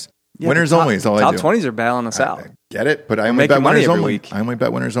bet winners. Yeah, Winners the top- only is all I top do. 20s are bailing us out. I get it, but I only making bet money winners every only. week. I only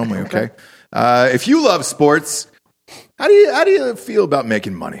bet winners only. Okay. If you love sports, how do you feel about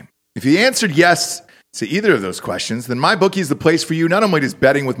making money? If you answered yes to either of those questions, then MyBookie is the place for you. Not only does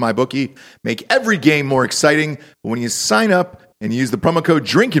betting with MyBookie make every game more exciting, but when you sign up and use the promo code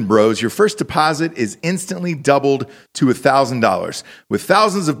Drinking Bros, your first deposit is instantly doubled to $1,000. With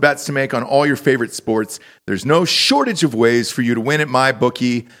thousands of bets to make on all your favorite sports, there's no shortage of ways for you to win at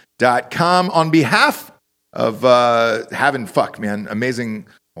MyBookie.com. On behalf of having amazing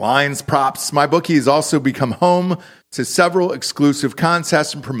lines, props, MyBookie has also become home to several exclusive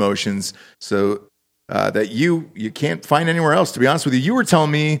contests and promotions so that you can't find anywhere else. To be honest with you, you were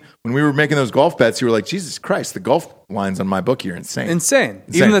telling me when we were making those golf bets, you were like, Jesus Christ, the golf lines on MyBookie are insane. Insane.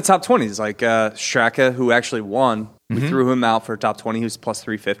 Even the top 20s, like Straka, who actually won. We threw him out for a top 20. He was plus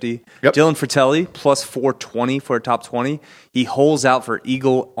 350. Yep. Dylan Fratelli, plus 420 for a top 20. He holes out for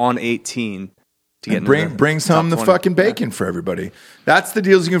Eagle on 18 to get into brings top home the 20. fucking bacon for everybody. That's the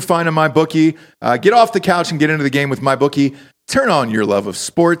deals you can find on MyBookie. Get off the couch and get into the game with MyBookie. Turn on your love of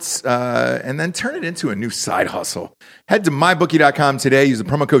sports and then turn it into a new side hustle. Head to mybookie.com today. Use the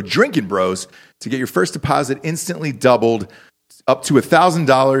promo code Drinking Bros to get your first deposit instantly doubled up to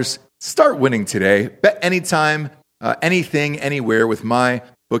 $1,000. Start winning today. Bet anytime, anything, anywhere with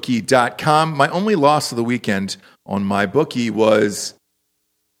mybookie.com. My only loss of the weekend on MyBookie was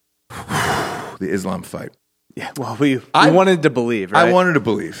the Islam fight. Yeah, well, we wanted to believe, right? I wanted to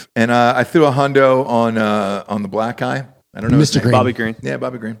believe, and I threw a hundo on the black guy. I don't know his Mr. name. Green. Bobby Green. Yeah,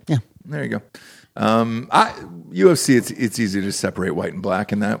 Bobby Green. Yeah. There you go. UFC, it's easy to separate white and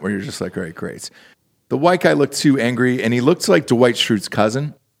black in that, where you're just like, all right, great. The white guy looked too angry, and he looks like Dwight Schrute's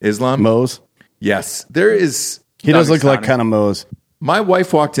cousin, Islam. Mose. Yes, there is. He does look like Dagestani. kind of Mose. My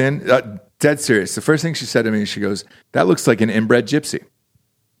wife walked in, dead serious. The first thing she said to me, she goes, "That looks like an inbred gypsy."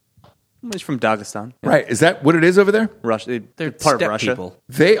 He's from Dagestan. Yeah. Right? Is that what it is over there? Russia. They're part of steppe Russia. people.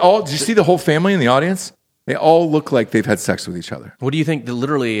 They all. Did you see the whole family in the audience? They all look like they've had sex with each other. What do you think? The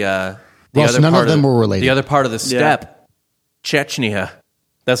Well, none of them were related. The other part of the steppe, Chechnya.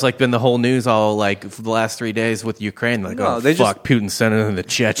 That's like been the whole news all like for the last 3 days with Ukraine. Like, No, oh, they fuck, Putin sending in the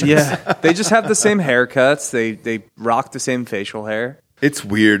Chechens. Yeah, they just have the same haircuts. They rock the same facial hair. It's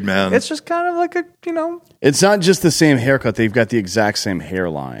weird, man. It's just kind of like a, It's not just the same haircut; they've got the exact same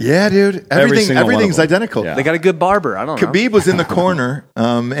hairline. yeah, dude. single one of Everything's them. identical. Yeah. they got a good barber. I don't know. Khabib was in the corner,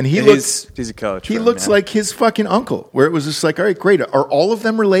 and he Yeah, looks. he's a coach. He for him, looks yeah. like his fucking uncle. Where it was just like, all right, great. Are all of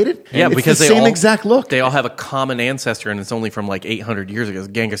them related? Yeah, It's because the they same all, exact look. They all have a common ancestor, and it's only from like 800 years ago. It's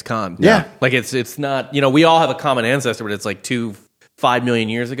Genghis Khan. Yeah. like it's not. We all have a common ancestor, but it's like 5 million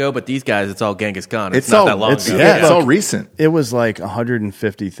years ago. But these guys, it's all Genghis Khan. It's not all that long it's- ago. Yeah, it's Look, all recent. It was like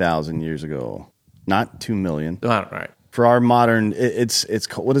 150,000 years ago, not 2 million. All right. For our modern, it's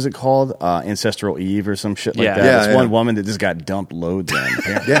what is it called? Ancestral Eve or some shit like Yeah. that. Yeah, It's yeah. one woman that just got dumped loads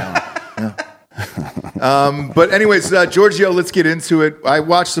in. Yeah. But anyways, Giorgio, let's get into it. I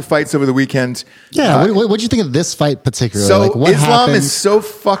watched the fights over the weekend. Yeah, what did you think of this fight particularly? So like, what Islam happened? is so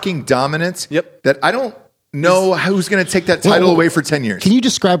fucking dominant Yep. that I don't know who's going to take that title Well, away for 10 years. Can you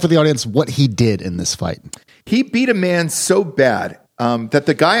describe for the audience what he did in this fight? He beat a man so bad that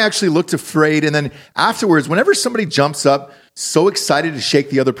the guy actually looked afraid. And then afterwards, whenever somebody jumps up so excited to shake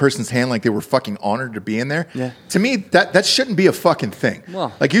the other person's hand like they were fucking honored to be in there, to me, that shouldn't be a fucking thing.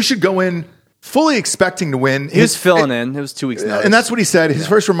 Well- Like, you should go in fully expecting to win. He was filling in. It was 2 weeks notice. And that's what he said. His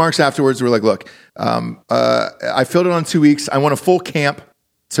first remarks afterwards were like, look, I filled it on 2 weeks. I want a full camp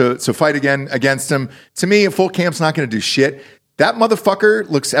to fight again against him. To me, a full camp's not going to do shit. That motherfucker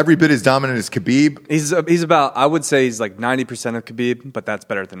looks every bit as dominant as Khabib. He's about, I would say he's like 90% of Khabib, but that's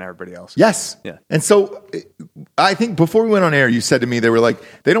better than everybody else. Yes. Yeah. And so I think before we went on air, you said to me, they were like,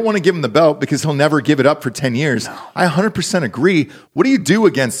 they don't want to give him the belt because he'll never give it up for 10 years. No. I 100% agree. What do you do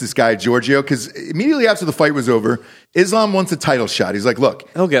against this guy, Giorgio? Because immediately after the fight was over, Islam wants a title shot. He's like, look,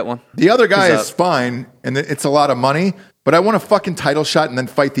 He'll get one. the other guy He's is up. fine and it's a lot of money, but I want a fucking title shot and then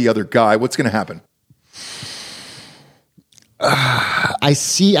fight the other guy. What's going to happen?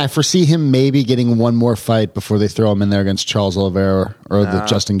 I foresee him maybe getting one more fight before they throw him in there against Charles Oliveira or the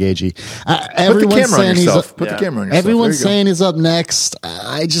Justin Gaethje. Put the camera on yourself. Put the camera on yourself. Everyone's There you go. saying he's up next.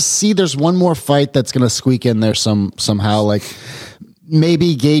 I just see there's one more fight that's going to squeak in there somehow. Like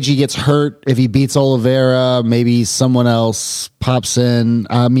maybe Gaethje gets hurt if he beats Oliveira. Maybe someone else pops in.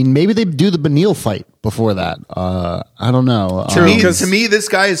 I mean, maybe they do the Beneil fight before that. I don't know. To me, this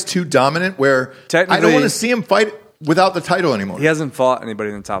guy is too dominant where I don't Technically- want to see him fight without the title anymore. He hasn't fought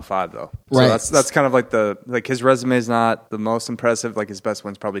anybody in the top 5 though. So Right. that's kind of like his resume is not the most impressive. Like his best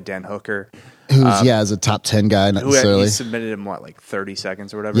win's probably Dan Hooker, who's as a top 10 guy, not who necessarily. he submitted him like 30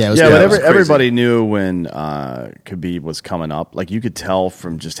 seconds or whatever. Yeah, it was Yeah, Yeah, but it was crazy. everybody knew when Khabib was coming up. Like you could tell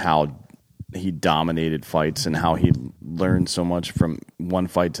from just how he dominated fights and how he learned so much from one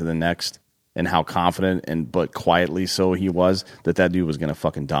fight to the next, and how confident but quietly so he was that dude was going to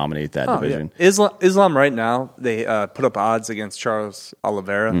fucking dominate that division. Yeah. Islam right now, they put up odds against Charles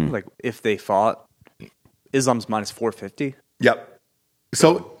Oliveira. Like if they fought, Islam's minus 450. Yep.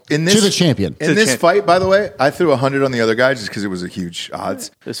 So in this To the champion. in To the this champion. fight, by the way, I threw 100 on the other guy just because it was a huge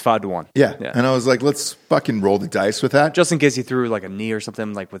odds. It's 5-1. Yeah. And I was like, let's fucking roll the dice with that. Just in case he threw like a knee or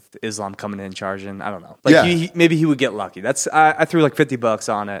something, like with Islam coming in charging. I don't know. Like Yeah. maybe he would get lucky. I threw like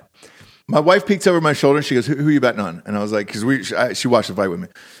 $50 on it. My wife peeked over my shoulder and she goes, who are you betting on? And I was like, because she watched the fight with me.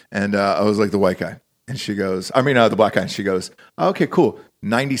 And I was like, the white guy. And she goes, the black guy. And she goes, oh, okay, cool.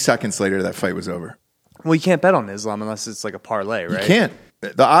 90 seconds later, that fight was over. Well, you can't bet on Islam unless it's like a parlay, right? You can't.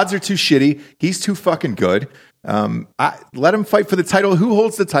 The odds are too shitty. He's too fucking good. Let him fight for the title. Who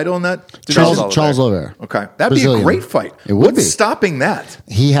holds the title in that division? Charles Oliveira. Okay. That'd be a Brazilian. great fight. It would What's be. stopping that?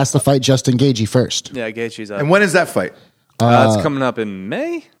 He has to fight Justin Gaethje first. Yeah, Gaethje's up. And when is that fight? It's coming up in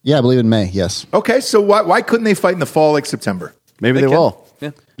May. Yeah, I believe in May. Yes. Okay, so why couldn't they fight in the fall like September? Maybe they can. will.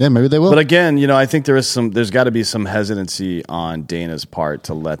 Yeah. Yeah, maybe they will. But again, I think there's got to be some hesitancy on Dana's part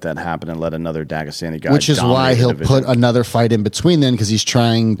to let that happen and let another Dagestani guy. Which is why dominate the he'll division. put another fight in between then because he's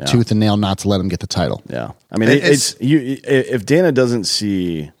trying tooth and nail not to let him get the title. Yeah, I mean, It's- if Dana doesn't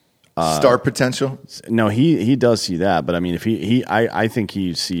see. Star potential? No, he does see that, but I mean, if I think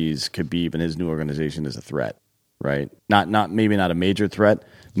he sees Khabib and his new organization as a threat, right? Maybe not a major threat,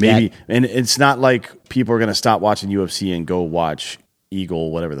 maybe, and it's not like people are going to stop watching UFC and go watch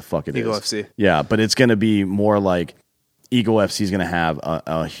Eagle, whatever the fuck it is. Eagle FC. Yeah, but it's going to be more like Eagle FC is going to have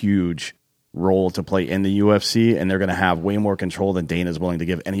a huge role to play in the UFC, and they're going to have way more control than Dana's willing to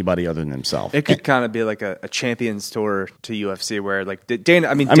give anybody other than himself. It could kind of be like a Champions Tour to UFC where like Dana.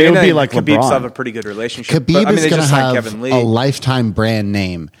 I mean, it Dana would be and like Khabib LeBron. have a pretty good relationship. Khabib but, I mean, is they going to just signed have Kevin a Lee. lifetime brand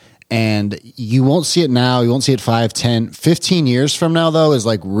name. And you won't see it now. You won't see it 5, 10, 15 years from now, though, is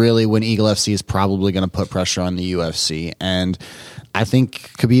like really when Eagle FC is probably going to put pressure on the UFC. And I think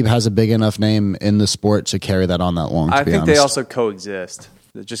Khabib has a big enough name in the sport to carry that on that long. I be think honest. they also coexist,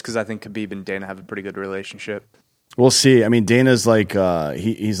 just because I think Khabib and Dana have a pretty good relationship. We'll see. I mean, Dana's like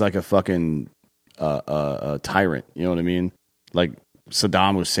he's like a fucking a tyrant. You know what I mean? Like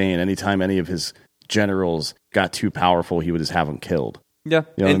Saddam was saying, anytime any of his generals got too powerful, he would just have them killed. Yeah,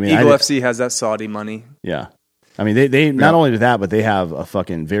 You know what and I mean? Eagle FC has that Saudi money. Yeah. I mean, they not only do that, but they have a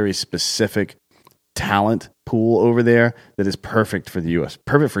fucking very specific talent pool over there that is perfect for the US,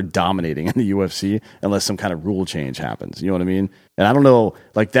 perfect for dominating in the UFC unless some kind of rule change happens. You know what I mean? And I don't know,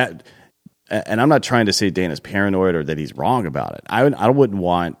 like that. And I'm not trying to say Dana's paranoid or that he's wrong about it. I wouldn't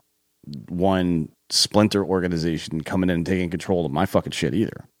want one splinter organization coming in and taking control of my fucking shit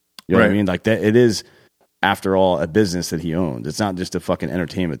either. You know what I mean? Like that, it is, after all, a business that he owns. It's not just a fucking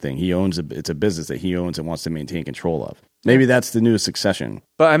entertainment thing. He owns it's a business that he owns and wants to maintain control of. Maybe that's the new Succession.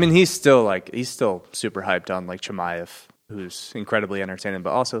 But I mean, he's still super hyped on like Chimaev, who's incredibly entertaining,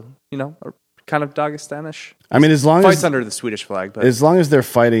 but also kind of Dagestanish. I mean, as long Fights as under the Swedish flag, but as long as they're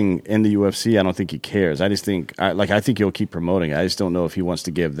fighting in the UFC, I don't think he cares. I just think I think he'll keep promoting it. I just don't know if he wants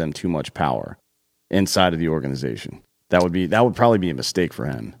to give them too much power inside of the organization. That would probably be a mistake for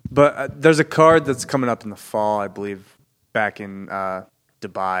him. But there's a card that's coming up in the fall, I believe, back in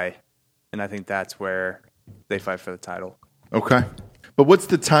Dubai, and I think that's where they fight for the title. Okay. But what's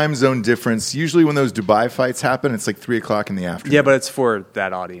the time zone difference? Usually when those Dubai fights happen, it's like 3 o'clock in the afternoon. Yeah, but it's for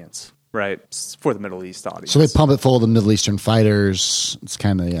that audience, right? It's for the Middle East audience. So they pump it full of the Middle Eastern fighters. It's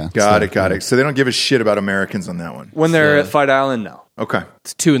kind of, yeah. Got it. So they don't give a shit about Americans on that one. When they're at Fight Island, no. Okay.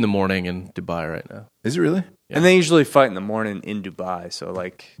 It's 2 in the morning in Dubai right now. Is it really? Yeah. And they usually fight in the morning in Dubai, so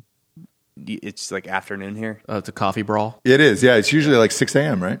like it's like afternoon here. It's a coffee brawl. It is. Yeah. It's usually like 6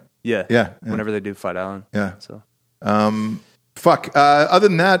 a.m., right? Yeah. Yeah. Whenever they do Fight Island. Yeah. So Fuck. Other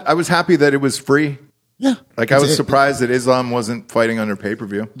than that, I was happy that it was free. Yeah. Like, I was surprised that Islam wasn't fighting under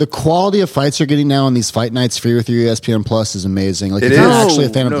pay-per-view. The quality of fights you're getting now on these fight nights free with your ESPN Plus is amazing. Like, It if you're is. actually a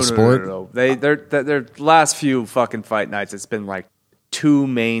fan of the sport. No. Their last few fucking fight nights, it's been like 2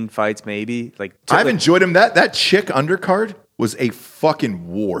 main fights, maybe. Like I've enjoyed him. That chick undercard was a fucking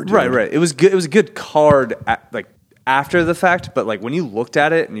war, dude. right. It was good. It was a good card, after the fact, but like when you looked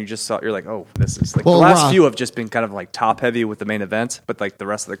at it and you just saw, you're like, oh, this is like Well, the last Rob- few have just been kind of like top heavy with the main events, but like the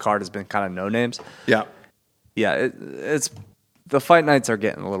rest of the card has been kind of no names. Yeah. Yeah, it's the fight nights are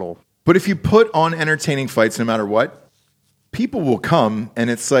getting a little. But if you put on entertaining fights no matter what, people will come, and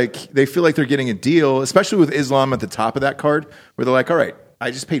it's like they feel like they're getting a deal, especially with Islam at the top of that card, where they're like, all right,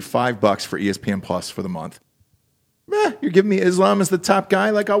 I just paid $5 for ESPN Plus for the month. You're giving me Islam as the top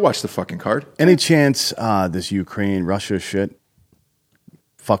guy? Like, I'll watch the fucking card. Any chance this Ukraine-Russia shit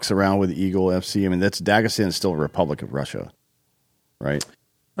fucks around with Eagle FC? I mean, Dagestan is still a Republic of Russia, right?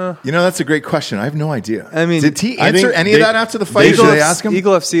 That's a great question. I have no idea. I mean, did he I answer think any of that after the fight? Did they ask him?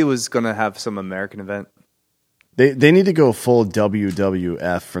 Eagle FC was going to have some American event. They need to go full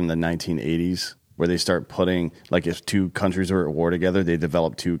WWF from the 1980s, where they start putting, like, if 2 countries are at war together, they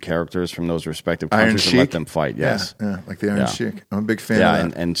develop 2 characters from those respective Iron countries Sheik? and let them fight. Yes. Yeah, like the Iron Yeah. Sheik. I'm a big fan Yeah,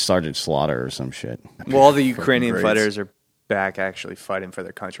 of that. and Sergeant Slaughter or some shit. Well, all the Ukrainian grades. fighters are back actually fighting for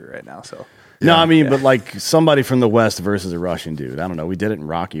their country right now. So No, I mean, but like somebody from the West versus a Russian dude. I don't know. We did it in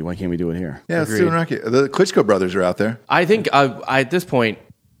Rocky. Why can't we do it here? Yeah, let's do it, Rocky. The Klitschko brothers are out there. I think at this point,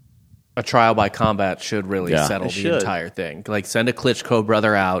 a trial by combat should really Yeah. settle It the should. entire thing. Like, send a Klitschko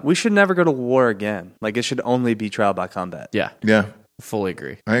brother out. we should never go to war again. Like it should only be trial by combat. Yeah, Yeah, fully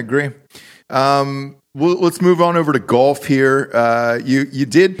agree. I agree. Let's move on over to golf here. You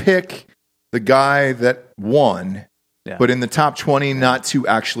did pick the guy that won, Yeah. but in the top 20 not to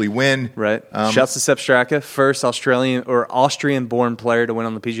actually win. Right. Shouts to Sepp Straka, first Austrian-born player to win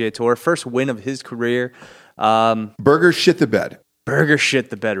on the PGA Tour, first win of his career. Berger shit the bed. Berger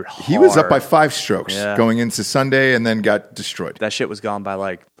shit the bed. He was up by hard. 5 strokes Yeah. going into Sunday and then got destroyed. That shit was gone by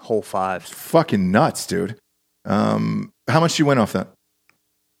like hole 5. Fucking nuts, dude. How much do you win off that?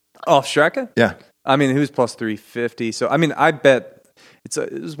 Oh, Straka? Yeah. I mean, he was plus 350. So I mean, I bet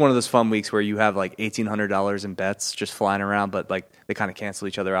it was one of those fun weeks where you have like $1,800 in bets just flying around, but like they kind of cancel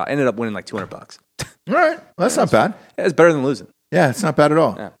each other out. Ended up winning like $200. All right. Well, that's not bad. Yeah, it's better than losing. Yeah, it's not bad at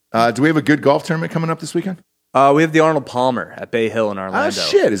all. Yeah. Do we have a good golf tournament coming up this weekend? We have the Arnold Palmer at Bay Hill in Orlando. Oh,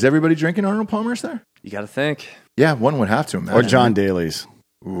 shit. Is everybody drinking Arnold Palmer's there? You got to think. Yeah, one would have to imagine. Or John Daly's.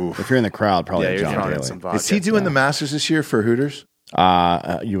 If you're in the crowd, probably Yeah, you're John throwing in Daly. some vodka. Is he doing the Masters this year for Hooters?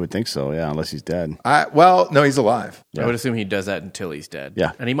 You would think so, yeah, unless he's dead. Well, no, he's alive. I would assume he does that until he's dead.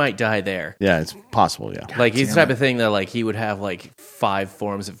 Yeah. And he might die there. Yeah, it's possible, yeah. Like he's the type of thing that like he would have like 5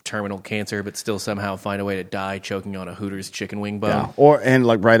 forms of terminal cancer, but still somehow find a way to die choking on a Hooters chicken wing bone. Yeah. And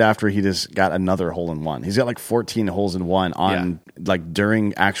like right after he just got another hole in one. He's got like 14 holes in one on like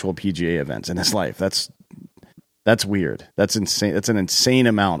during actual PGA events in his life. That's weird. That's insane. That's an insane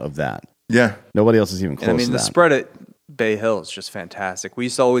amount of that. Yeah. Nobody else is even close And I mean, to the that. spread at Bay Hill is just fantastic. We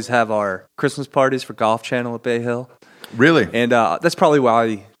used to always have our Christmas parties for Golf Channel at Bay Hill. Really? And that's probably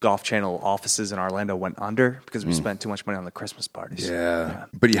why Golf Channel offices in Orlando went under, because we spent too much money on the Christmas parties. Yeah.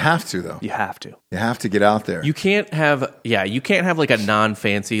 But you have to, though. You have to. You have to get out there. You can't have like a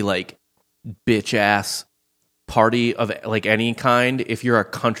non-fancy like bitch ass party of like any kind if you're a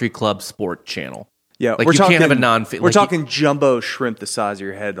country club sport channel. Yeah, Like, you can't have a We're like, talking jumbo shrimp the size of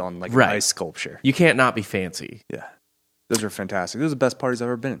your head on like Right. an ice sculpture. You can't not be fancy. Yeah, those are fantastic. Those are the best parties I've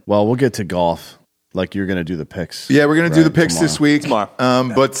ever been in. Well, we'll get to golf. Like you're going to do the picks. Yeah, we're going to do the right, picks tomorrow. this week. Tomorrow.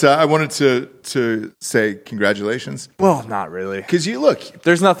 But I wanted to say congratulations. Well, not really. Because you look,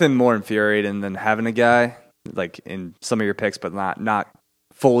 There's nothing more infuriating than having a guy like in some of your picks, but not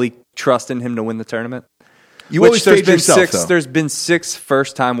fully trusting him to win the tournament. you always fade yourself, six. though. There's been 6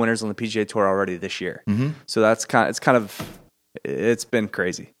 first-time winners on the PGA Tour already this year. Mm-hmm. So it's been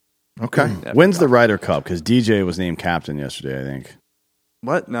crazy. Okay. Yeah. When's the Ryder Cup? Because DJ was named captain yesterday, I think.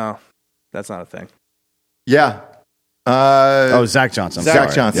 What? No, that's not a thing. Yeah. Zach Johnson. I'm Zach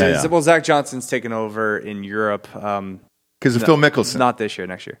sorry. Johnson. Yeah, yeah. Well, Zach Johnson's taken over in Europe. Because of Phil Mickelson. Not this year,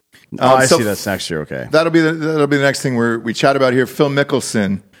 next year. Oh, I so see. That's next year. Okay. That'll be the next thing we chat about here. Phil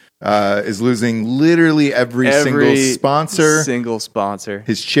Mickelson is losing literally every single sponsor. Single sponsor.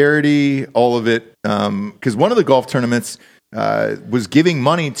 His charity, all of it. Because one of the golf tournaments was giving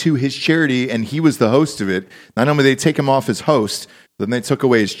money to his charity, and he was the host of it. Not only did they take him off as host, then they took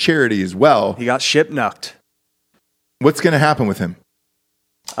away his charity as well. He got ship knucked. What's going to happen with him?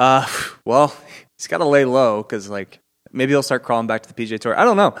 Well, he's got to lay low because like maybe he'll start crawling back to the PGA Tour. I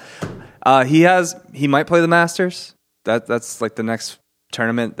don't know. He might play the Masters. That's like the next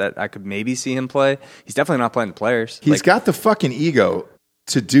tournament that I could maybe see him play. He's definitely not playing the Players. He's got the fucking ego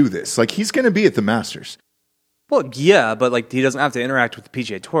to do this. Like, he's going to be at the Masters. Well, yeah, but like he doesn't have to interact with the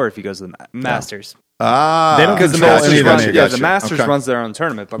PGA Tour if he goes to the Masters. They don't Because the control Masters, any of the majors. the Masters runs their own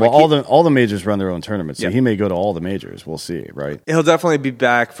tournament. But Well, like all the majors run their own tournaments, so Yeah. he may go to all the majors. We'll see, right? he'll definitely be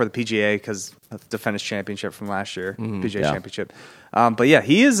back for the PGA because of the defend his championship from last year, PGA Yeah. championship. But yeah,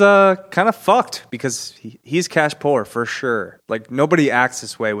 he is kind of fucked because he's cash poor for sure. Like nobody acts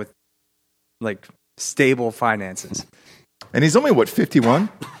this way with like stable finances. And he's only, 51?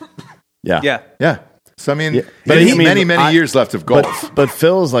 Yeah, Yeah, Yeah. So, I mean, Yeah. but I mean, many years left of golf. But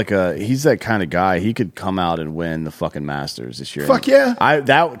Phil's like he's that kind of guy. He could come out and win the fucking Masters this year. Fuck yeah.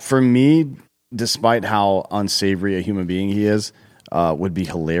 That for me, despite how unsavory a human being he is, would be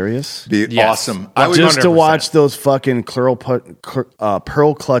hilarious. Be Yes. awesome. I would Just to 100%. watch those fucking pearl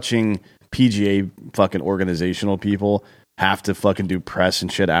clutching PGA fucking organizational people have to fucking do press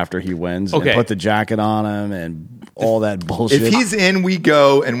and shit after he wins and Okay. put the jacket on him and all that bullshit. If he's in, we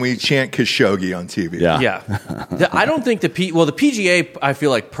go and we chant Khashoggi on TV. yeah. Yeah. I don't think the PGA, I feel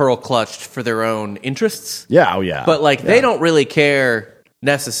like pearl clutched for their own interests. Yeah, oh yeah. But like they don't really care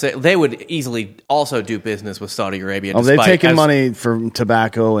necessarily. They would easily also do business with Saudi Arabia. they've despite taken as- money from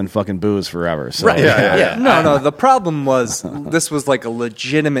tobacco and fucking booze forever. So. Right. Yeah. no. The problem was this was like a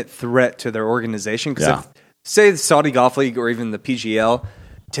legitimate threat to their organization because Yeah. say the Saudi Golf League or even the PGL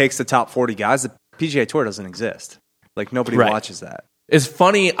takes the top 40 guys, the PGA Tour doesn't exist. Like nobody Right. watches that. It's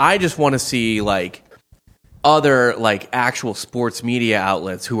funny. I just want to see like other like actual sports media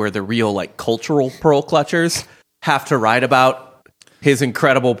outlets who are the real like cultural pearl clutchers have to write about his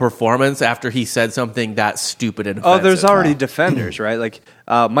incredible performance after he said something that stupid and offensive. Oh, there's already defenders, right? Like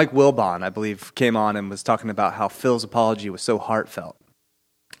Mike Wilbon, I believe, came on and was talking about how Phil's apology was so heartfelt.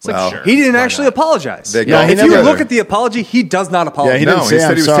 It's like, Well, he didn't actually apologize. They Yeah, go he If never- you look at the apology, he does not apologize. Yeah, he No, didn't he say, said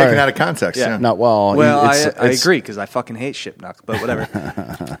 "I'm he was sorry." taken out of context. Yeah. Yeah. Not well. Well, I it's- agree because I fucking hate Shipnuck, but whatever.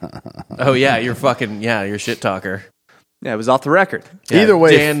 Oh yeah, you're shit talker. Yeah, it was off the record. Yeah, Either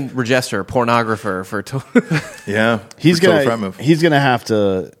way, Dan Regester, pornographer for. Yeah. he's For total front gonna move. he's gonna have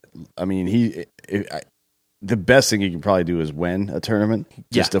to. I mean, the best thing he can probably do is win a tournament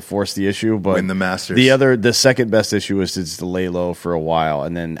just to force the issue. But Win the Masters. The second best issue is to just lay low for a while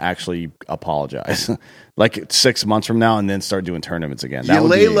and then actually apologize, like 6 months from now, and then start doing tournaments again. You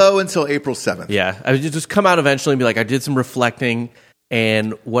lay low until April 7th. Yeah, I would just come out eventually and be like, I did some reflecting,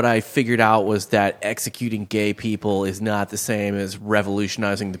 and what I figured out was that executing gay people is not the same as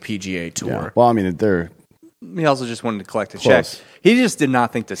revolutionizing the PGA Tour. Yeah. Well, I mean, they're he also just wanted to collect a Close. check. He just did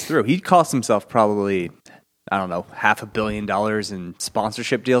not think this through. He cost himself probably, I don't know, $500 million in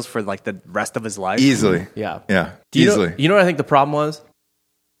sponsorship deals for like the rest of his life. Easily. Yeah. Yeah. Do you Easily. Know, you know what I think the problem was?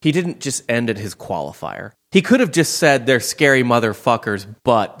 He didn't just end at his qualifier. He could have just said they're scary motherfuckers,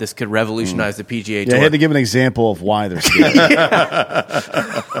 but this could revolutionize the PGA Yeah, Tour. he had to give an example of why they're scary.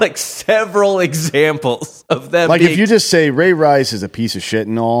 Like several examples of them. Like being, if you just say Ray Rice is a piece of shit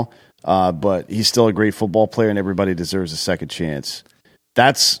and all, but he's still a great football player and everybody deserves a second chance.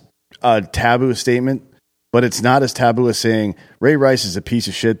 That's a taboo statement, but it's not as taboo as saying Ray Rice is a piece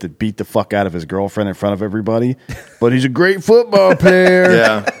of shit that beat the fuck out of his girlfriend in front of everybody, but he's a great football player.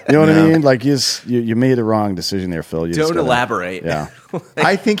 Yeah. You know what Yeah. I mean? Like you made a wrong decision there, Phil. You just don't gotta- elaborate. Yeah.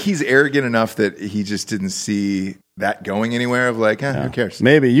 I think he's arrogant enough that he just didn't see that going anywhere of like, who cares?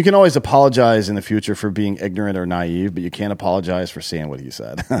 Maybe. You can always apologize in the future for being ignorant or naive, but you can't apologize for saying what he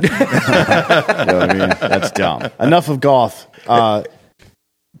said. You know what I mean? That's dumb. Enough of golf.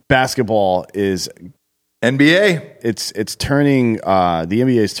 Basketball is NBA. it's turning the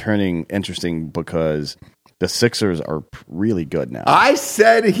NBA is turning interesting because the Sixers are really good now. I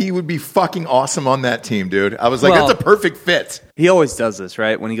said he would be fucking awesome on that team, dude. I was like, Well- that's a perfect fit. He always does this,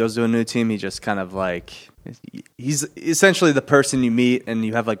 right? When he goes to a new team, he just kind of like he's essentially the person you meet, and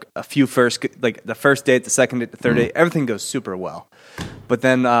you have like a few like the first date, the second date, the third date. Everything goes super well, but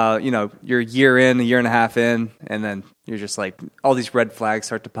then you're a year and a half in, and then you're just like all these red flags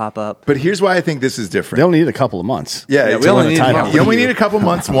start to pop up. But here's why I think this is They different. only need a couple of months. Yeah, Yeah, it's we only only need title. one. you only need a couple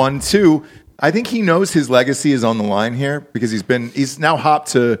months. 1, 2. I think he knows his legacy is on the line here because he's now hopped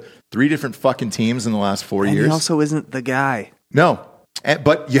to 3 different fucking teams in the last 4 And years. he also isn't the guy. No,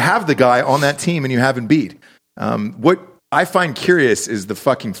 but you have the guy on that team and you have Embiid. What I find curious is the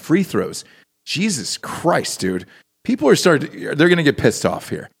fucking free throws. Jesus Christ, dude. People are they're going to get pissed off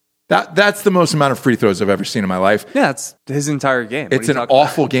here. That's the most amount of free throws I've ever seen in my life. Yeah, it's his entire game. What It's are an you talking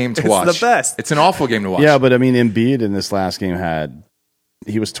awful about? game to It's watch. the best. It's an awful game to watch. Yeah, but I mean, Embiid in this last game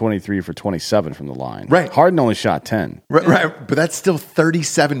he was 23 for 27 from the line. Right. Harden only shot 10. Right, but that's still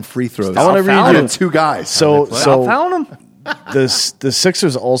 37 free throws. I wanna read out you- of 2 guys. So found him. the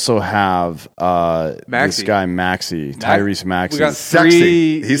Sixers also have this Maxey. guy Maxey, Tyrese Maxey. We got Sexy.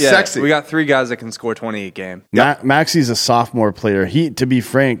 three. He's sexy. We got 3 guys that can score 20 a game. Maxey's a sophomore player. To be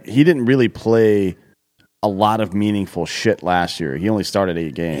frank, he didn't really play a lot of meaningful shit last year. He only started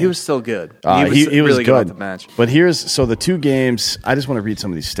 8 games. He was still good. he was really good. off the bench. But the 2 games. I just want to read some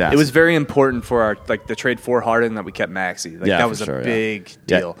of these stats. It was very important for our the trade for Harden that we kept Maxey. Yeah, That for was sure, a yeah. big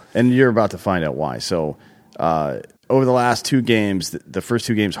Yeah, deal. and you're about to find out why. So, over the last 2 games, the first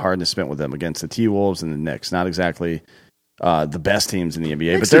 2 games Harden has spent with them against the T-Wolves and the Knicks. Not exactly the best teams in the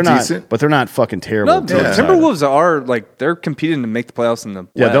NBA, Knicks but they're are not. decent. But they're not fucking terrible. No, the Timberwolves are they're competing to make the playoffs in the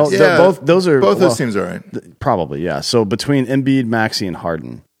Yeah, West. both those teams are all right. Probably, yeah. So between Embiid, Maxey, and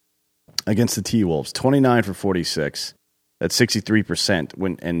Harden against the T-Wolves, 29 for 46. That's 63%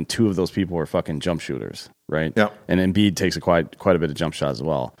 and 2 of those people were fucking jump shooters, right? Yeah. And Embiid takes quite a bit of jump shots as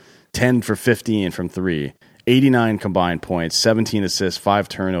well. 10 for 15 from 3. 89 combined points, 17 assists, 5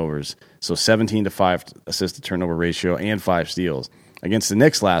 turnovers. So 17 to 5 assist to turnover ratio and 5 steals. Against the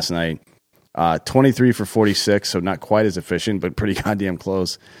Knicks last night, 23 for 46, so not quite as efficient, but pretty goddamn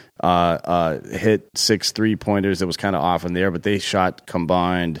close. Hit 6 3-pointers that was kind of off in there, but they shot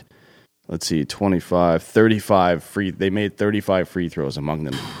combined, let's see, 25, 35 they made 35 free throws among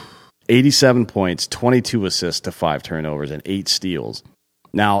them. 87 points, 22 assists to 5 turnovers, and 8 steals.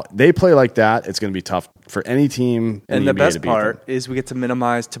 Now, they play like that, it's going to be tough for any team in And the the NBA to best beat part them. is we get to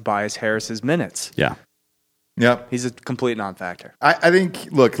minimize Tobias Harris's minutes. Yeah. Yep. He's a complete non-factor. I think,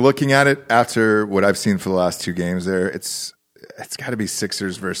 looking at it after what I've seen for the last 2 games there, it's got to be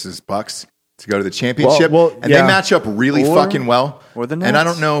Sixers versus Bucks to go to the championship. Well, and yeah. they match up really Or- fucking well. or the And I Nets.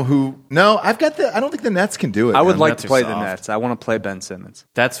 don't know who. No, I don't think the Nets can do it. I would man. like Nets to are play the soft. Nets. I want to play Ben Simmons.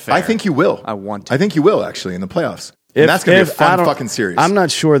 That's fair. I think you will. I want to. I think you will, actually, in the playoffs. And that's going to be a I fun don't- fucking series. I'm not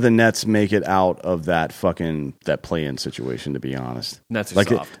sure the Nets make it out of that play-in situation, to be honest. Nets are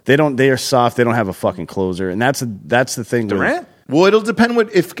soft. They are soft. They don't have a fucking closer, and that's the thing. Durant? Well, it'll depend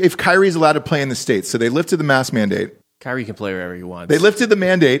if Kyrie's allowed to play in the States. So they lifted the mask mandate. Kyrie can play wherever he wants. They lifted the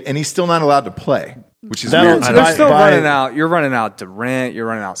mandate, and he's still not allowed to play, which is That'll- weird. I They're By- still by- running out. You're running out Durant. You're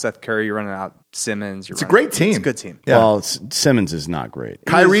running out Seth Curry. You're running out Simmons. It's a great team. It's a good team. Yeah. Well, Simmons is not great.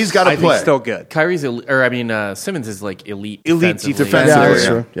 Kyrie's got to I think play. still good. Kyrie's, Simmons is like elite Elite defensively. defensive. Yeah, Yeah, that's yeah.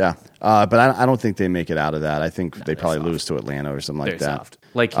 true. Yeah, but I don't think they make it out of that. I think they probably lose to Atlanta or something They're like that. soft.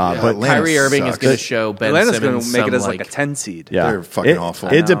 Like, but Kyrie Atlanta Irving is sucks. going to show Ben Atlanta's going Simmons to make it as some, like a 10 seed. Yeah, They're fucking awful.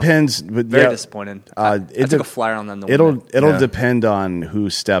 It I know. depends. But Very yeah, disappointed. I it took de- a flyer on them. To win It'll it. Yeah. depend on who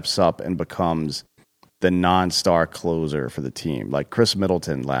steps up and becomes the non-star closer for the team. Like Chris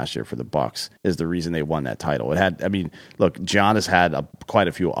Middleton last year for the Bucks is the reason they won that title. It had, I mean, look, Giannis had quite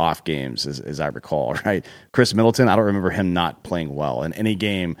a few off games, as I recall, right? Chris Middleton, I don't remember him not playing well in any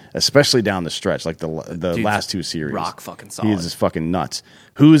game, especially down the stretch, like the last two series. rock fucking solid. He is just fucking nuts.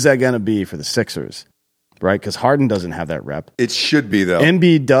 Who's that going to be for the Sixers? Right? Because Harden doesn't have that rep. It should be, though.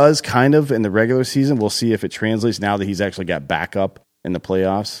 Embiid does kind of in the regular season. We'll see if it translates now that he's actually got backup in the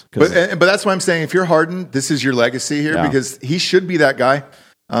playoffs. But that's why I'm saying if you're Harden, this is your legacy here because he should be that guy.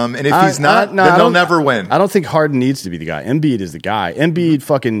 And if he's not, then they'll never win. I don't think Harden needs to be the guy. Embiid is the guy. Embiid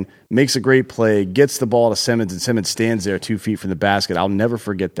fucking makes a great play, gets the ball to Simmons, and Simmons stands there 2 feet from the basket. I'll never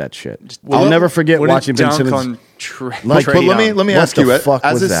forget that shit. I'll never forget watching Ben Simmons. But let me ask you,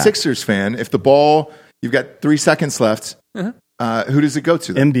 as a Sixers fan, if the ball, you've got 3 seconds left, who does it go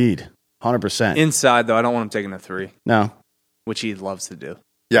to? Embiid, 100%. Inside, though, I don't want him taking a three, No. which he loves to do.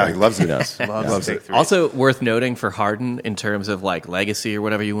 Yeah, he loves it. Loves to take three. Also worth noting for Harden in terms of like legacy or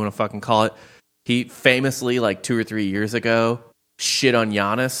whatever you want to fucking call it, he famously like 2 or 3 years ago shit on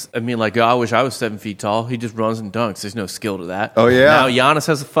Giannis. I mean, like, I wish I was 7 feet tall. He just runs and dunks. There's no skill to that. Oh, yeah. Now Giannis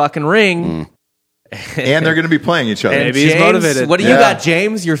has a fucking ring. And they're going to be playing each other. And Maybe he's James, motivated. what do you got,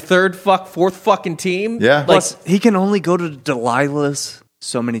 James? Your fourth fucking team? Yeah. Like, Plus, he can only go to Delilah's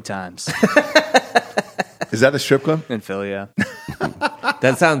so many times Is that the strip club? in Philly, yeah.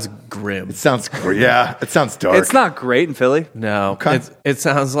 that sounds grim. It sounds yeah, it sounds dark. It's not great in Philly. No, Okay. it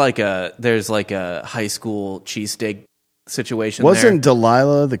sounds like there's like a high school cheesesteak situation. Wasn't there.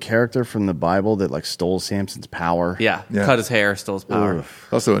 Delilah the character from the Bible that like stole Samson's power? Yeah, Yeah. cut his hair, stole his power. Oof.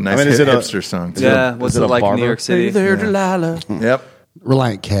 Also a nice I mean, is it a- hipster song. Too. Yeah, is what's it it a like in New barber? York City? Hey there, Delilah. Yep.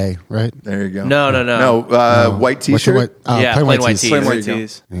 Reliant K, right? There you go. No. White What's your t-shirt. Yeah, plain white tee. Plain There white you go.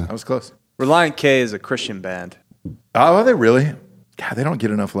 tees. That was close. Reliant K is a Christian band. Oh, are they really? God, they don't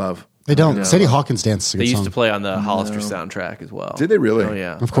get enough love. They don't. Sadie Hawkins dance is a They good used song. to play on the Hollister soundtrack as well. Did they really? Oh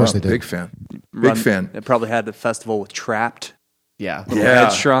yeah, Of course they did. Big fan. Big fan. It probably had the festival with Trapped. yeah. Yeah.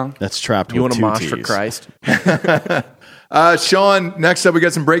 Headstrong. That's trapped You with want to two mosh for Ts. Christ? Sean, next up, we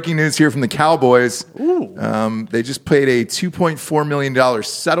got some breaking news here from the Cowboys. They just paid a $2.4 million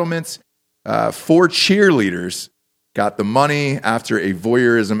settlement. 4 cheerleaders got the money after a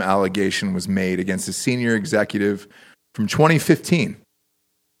voyeurism allegation was made against a senior executive from 2015.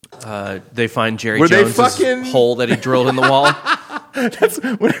 They find Jerry Were they Jones' fucking- hole that he drilled in the wall. That's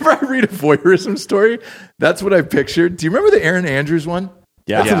whenever I read a voyeurism story, that's what I pictured. Do you remember the Aaron Andrews one?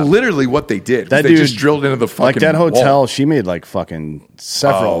 Yeah. That's literally what they did. That They dude- just drilled into the fucking Like that hotel, wall. she made like fucking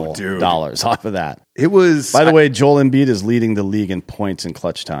several Oh, dude. dollars off of that. It was. By the way, Joel Embiid is leading the league in points in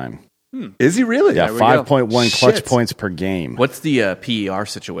clutch time. Is he really? Yeah, we 5.1 clutch Shit. points per game. What's the PER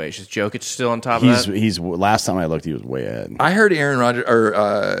situation? Is Jokic still on top of that? He's last time I looked, he was way ahead. I heard Aaron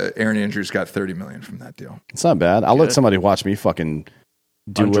Andrews got $30 million from that deal. It's not bad. I'll let somebody watch me fucking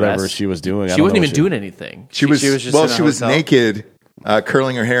do Undress. whatever she was doing. I She don't wasn't know even what doing anything. She was just in a hotel. naked,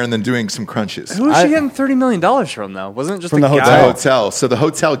 curling her hair and then doing some crunches. Who was she getting $30 million from, though? Wasn't it just From a the The guy? hotel. hotel. So the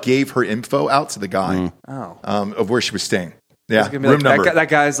hotel gave her info out to the guy Oh. of where she was staying. I Yeah, was gonna be room like, number. that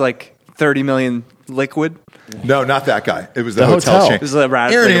guy's like 30 million liquid. No, not that guy. It was the, The hotel hotel. chain. This is a Aaron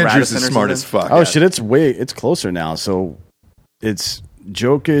like a Andrews Radisson is or smart as something? fuck. Oh Yeah. shit, it's closer now. So it's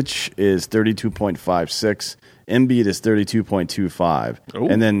Jokic is 32.56, Embiid is 32.25,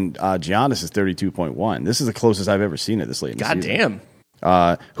 and then Giannis is 32.1. This is the closest I've ever seen it this late in the God season.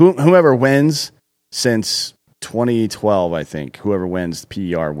 damn. Whoever wins since 2012, I think, whoever wins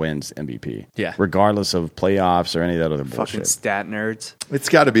PER wins MVP. Yeah. Regardless of playoffs or any of that other Fucking bullshit. stat nerds. It's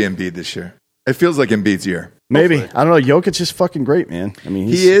got to be Embiid this year. It feels like Embiid's year. Maybe. I don't know. Jokic is fucking great, man. I mean,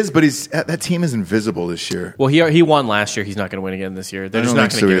 He is, but that team is invisible this year. Well, he won last year. He's not going to win again this year. They're I just don't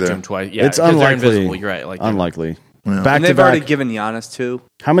not think going to so give it to either. him twice. Yeah, it's 'cause they're unlikely. invisible. You're right. Like unlikely. Yeah. Back And to they've already back. given Giannis 2.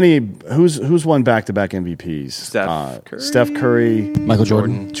 How many? Who's won back to back MVPs? Steph Curry? Steph Curry, Michael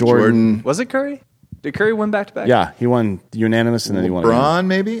Jordan. Jordan. Was it Curry? Did Curry win back-to-back? Yeah, he won unanimous, and then he won. LeBron,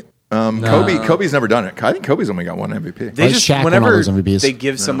 maybe? Kobe's never done it. I think Kobe's only got one MVP. They Like just, Shaq won all whenever those MVPs. they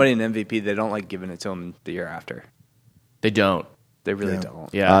give somebody an MVP, they don't like giving it to them the year after. they don't. They really Yeah. don't.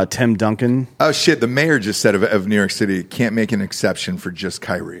 Yeah. Tim Duncan. Oh, shit. The mayor just said of New York City can't make an exception for just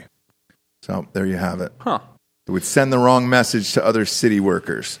Kyrie. So there you have it. Huh. It would send the wrong message to other city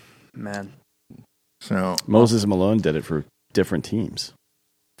workers. Man. So Moses Malone did it for different teams.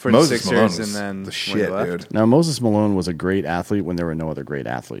 For Moses the Malone Sixers was and then the when shit, he left. dude. Now, Moses Malone was a great athlete when there were no other great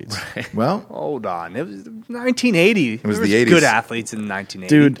athletes. Well, Hold on. It was 1980. It was there the 80s. Good athletes in 1980.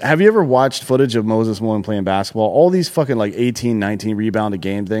 Dude, have you ever watched footage of Moses Malone playing basketball? All these fucking like 18, 19 rebound a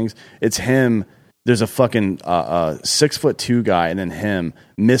game things. It's him there's a fucking 6'2" guy and then him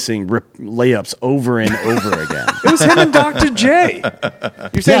missing layups over and over again. It was him and Dr. J.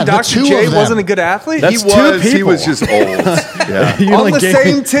 You're saying Yeah, the Dr. two J of them. wasn't a good athlete? That's He two was people. just old. Yeah. You On only the gave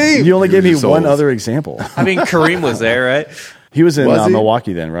same me- team. You only gave me just one old. other example. I mean, Kareem was there, right? He was in Was he?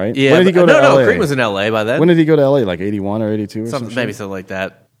 Milwaukee then, right? Yeah. When did he go but- to no, LA? Kareem was in LA by then. When did he go to LA? Like 81 or 82 or something? Maybe something like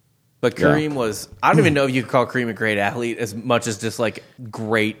that. But Kareem was, I don't even know if you could call Kareem a great athlete as much as just like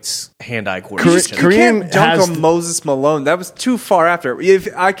great hand-eye coordination. Kareem You can't dunk has- on Moses Malone. That was too far after.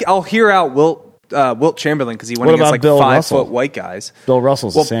 I'll hear out Wilt Chamberlain because he went What against about like Bill 5 Russell? foot white guys. Bill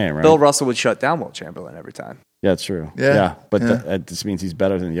Russell's the same, right? Bill Russell would shut down Wilt Chamberlain every time. Yeah, it's true. Yeah. But Yeah. that just means he's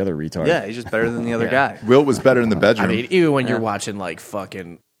better than the other retard. Yeah, he's just better than the other guy. Wilt was better in the bedroom. I mean, even when you're watching like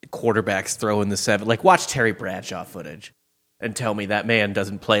fucking quarterbacks throwing the 7, like watch Terry Bradshaw footage and tell me that man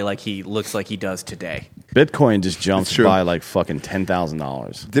doesn't play like he looks like he does today. Bitcoin just jumped It's true. by like fucking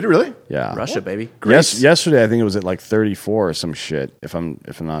 $10,000. Did it really? Yeah. Russia, baby. Yesterday, I think it was at like 34 or some shit. If I'm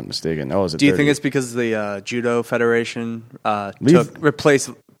not mistaken. Oh, is it? Do you 30? think it's because the Judo Federation Leave- replaced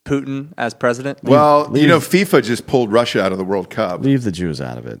Putin as president? Well, leave- you know, FIFA just pulled Russia out of the World Cup. Leave the Jews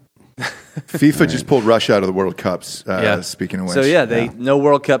out of it. FIFA just pulled Russia out of the World Cups. Yeah. Speaking of which, So yeah, no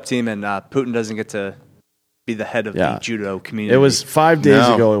World Cup team, and Putin doesn't get to be the head of Yeah. the judo community. It was 5 days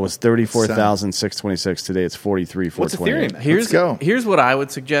No. ago. It was 34,626. Today it's 43,428. What's Ethereum? Here's what I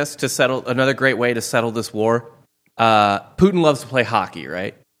would suggest to settle another great way to settle this war. Putin loves to play hockey,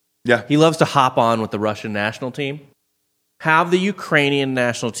 right? yeah, He loves to hop on with the Russian national team. Have the Ukrainian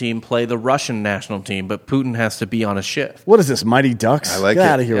national team play the Russian national team, but Putin has to be on a shift. What is this, Mighty Ducks? I like Get it.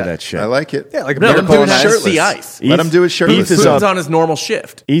 out of here with Yeah. that shit. I like it. Yeah, like No, America Putin on has ice. to see ice. Let him do his shirtless. ETH is Putin's up. on his normal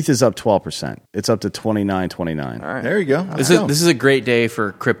shift. ETH is up 12%. It's up to 29.29. All right. There you go. This is a great day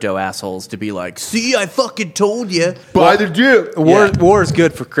for crypto assholes to be like, see, I fucking told you. Buy the dip. War is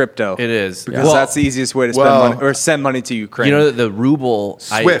good for crypto. It is. because Well, that's the easiest way to spend well- money or send money to Ukraine. you know, the ruble.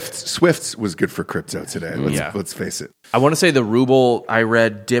 Swift was good for crypto today. Yeah. Let's face it. I want to say the ruble I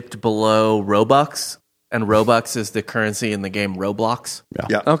read dipped below Robux, and Robux is the currency in the game Roblox.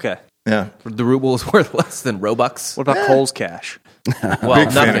 Yeah. Okay. Yeah. The ruble is worth less than Robux. What about Cole's Cash? Well,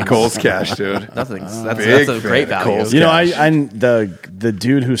 Big fan nothing. of Cole's Cash, dude. Nothing's. That's Big a great fan of value. Kohl's. You know, Cash. the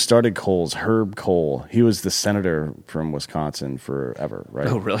dude who started Kohl's, Herb Cole, he was the senator from Wisconsin forever, right?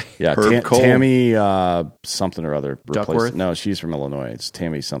 Oh, really? Yeah, Herb Cole. Tammy something or other. Duckworth? No, she's from Illinois. It's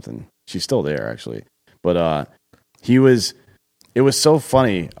Tammy something. She's still there, actually. But he was. It was so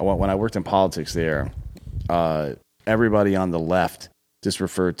funny when I worked in politics there. Everybody on the left just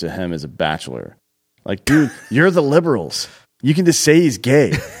referred to him as a bachelor. Like, dude, you're the liberals. You can just say he's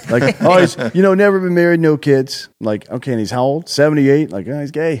gay. Like, oh, he's never been married, no kids. Like, okay, and he's how old? 78. Like, oh,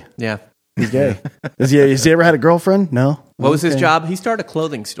 he's gay. Yeah. He's gay. Has he ever had a girlfriend? No. What was his Okay. job? He started a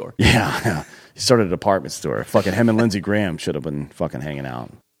clothing store. Yeah. He started a department store. Fucking him and Lindsey Graham should have been fucking hanging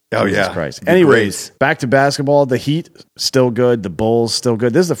out. Oh, Jesus yeah. Christ. Be Anyways, great. back to basketball. The Heat, still good. The Bulls, still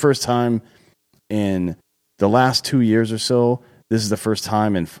good. This is the first time in the last 2 years or so. This is the first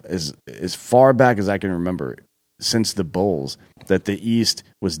time in as far back as I can remember since the Bulls that the East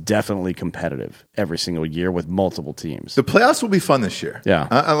was definitely competitive every single year with multiple teams. The playoffs will be fun this year. Yeah.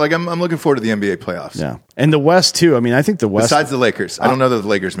 I'm looking forward to the NBA playoffs. Yeah. And the West, too. I mean, I think the West. Besides the Lakers. I don't know that the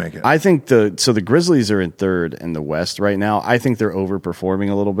Lakers make it. I think the Grizzlies are in third in the West right now. I think they're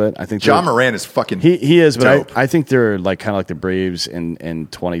overperforming a little bit. I think John Moran is fucking he is, but dope. I think they're like kind of like the Braves in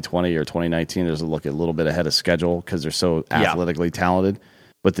 2020 or 2019. There's a little bit ahead of schedule because they're so athletically talented.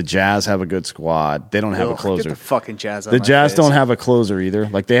 But the Jazz have a good squad. They don't have a Ugh, closer. Get the fucking Jazz out The of my Jazz face. don't have a closer either.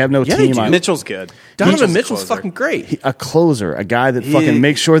 Like they have no Yeah, they team. do. on Mitchell's good. Donovan a Mitchell's closer. fucking great. a closer, a guy that fucking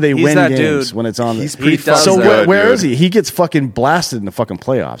makes sure they he's win that games dude. when it's on. He's the, pretty does fucking so that. good, where dude. is he? He gets fucking blasted in the fucking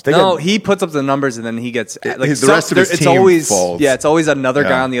playoffs. They No, got, he puts up the numbers and then he gets like the rest of his it's team always folds. it's always another guy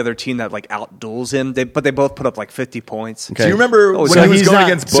Yeah. on the other team that like outduels him. But they both put up like 50 points. Okay. Do you remember when so he was he's going not-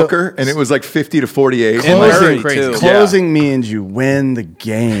 against so- Booker and it was like 50-48? And Closing, Murray, too. closing means you win the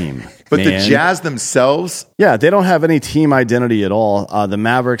game. But the man. Jazz themselves, Yeah, they don't have any team identity at all. The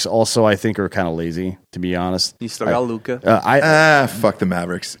Mavericks also, I think, are kind of lazy, to be honest. You still got Luka. fuck the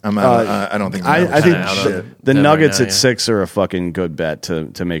Mavericks. I'm out. I don't think the I Mavericks think are out of shit. it. the Never Nuggets know, at yeah. 6 are a fucking good bet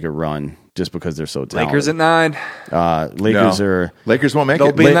to make a run just because they're so talented. Lakers at 9. Lakers No. are Lakers won't make They'll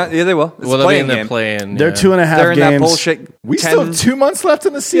it. be in that. Yeah, they will. It's Well, a they'll be playing in the game. play-in. they're yeah. 2.5 They're in games. that bullshit. We still have 2 months left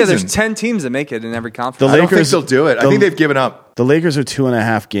in the Yeah, season. there's 10 teams that make it in every The conference. I don't think Lakers- they'll do it. I the- think they've given up. The Lakers are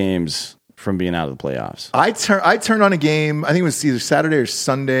 2.5 games from being out of the playoffs. I turned on a game. I think it was either Saturday or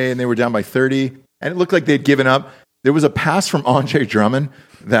Sunday, and they were down by 30, and it looked like they'd given up. There was a pass from Andre Drummond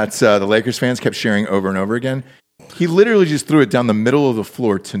that the Lakers fans kept sharing over and over again. He literally just threw it down the middle of the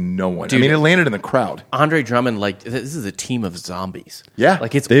floor to no one. Dude. I mean, it landed in the crowd. Andre Drummond, like, this is a team of zombies. Yeah.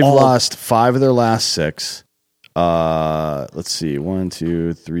 Like, it's They've all lost 5 of their last 6. Let's see. 1,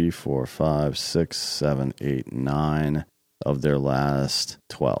 2, 3, 4, 5, 6, 7, 8, 9 of their last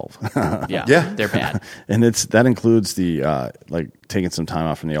 12. Yeah. they're bad. And that includes the taking some time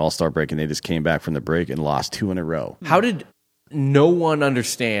off from the All-Star break, and they just came back from the break and lost 2 in a row. How did no one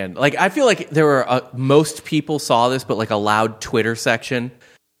understand? Like, I feel like there were most people saw this, but like a loud Twitter section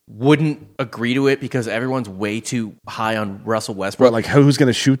wouldn't agree to it because everyone's way too high on Russell Westbrook. But like, who's going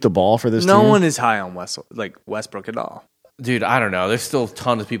to shoot the ball for this No team? one is high on Westbrook at all. Dude, I don't know. There's still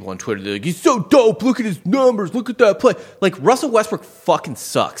tons of people on Twitter. They're like, he's so dope. Look at his numbers. Look at that play. Like, Russell Westbrook fucking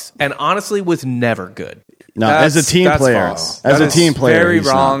sucks and honestly was never good. No, as a team player, false. as That a is team player, very he's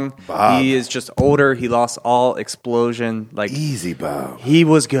not. wrong. Bob. He is just older. He lost all explosion. Like Easy, Bo. he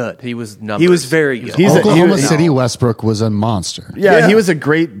was good. He was numbers. He was very good. He's a- Oklahoma he- City Westbrook was a monster. Yeah, he was a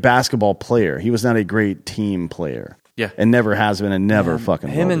great basketball player. He was not a great team player. Yeah. And never has been and never fucking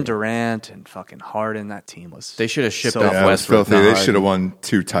Him will and be. Durant and fucking Harden. That team was. They should have shipped So off Yeah, it was Westbrook. filthy. not They should have Harden. won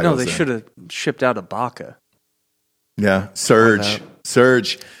 2 titles. No, they there. should have shipped out Ibaka. Yeah, Surge.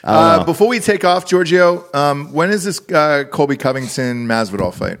 Before we take off, Giorgio, when is this Colby Covington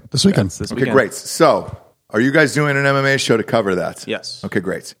Masvidal fight? This weekend. This Okay, weekend. great. So, are you guys doing an MMA show to cover that? Yes. Okay,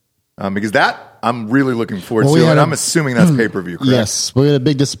 great. Because that I'm really looking forward Well, we to, had and a- I'm assuming that's pay per view. Correct? Yes, we had a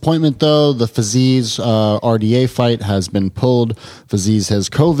big disappointment though. The Faziz RDA fight has been pulled. Faziz has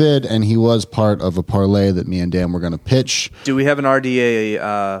COVID, and he was part of a parlay that me and Dan were going to pitch. Do we have an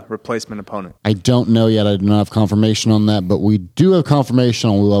RDA replacement opponent? I don't know yet. I do not have confirmation on that, but we do have confirmation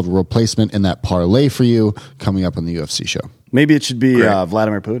on we'll have a replacement in that parlay for you coming up on the UFC show. Maybe it should be Great.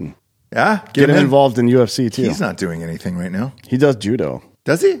 Vladimir Putin. Yeah, Get him involved in UFC too. He's not doing anything right now, He does judo.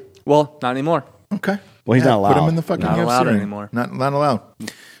 does he? Well, not anymore. Okay. Well, he's not Put him allowed. in the fucking Not UFC allowed ring. anymore. Not allowed.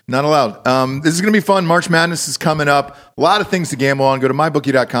 Not allowed. This is going to be fun. March Madness is coming up. A lot of things to gamble on. Go to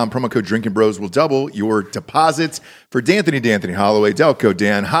mybookie.com. Promo code Drinking Bros will double your deposits. For D'Anthony Holloway, Delco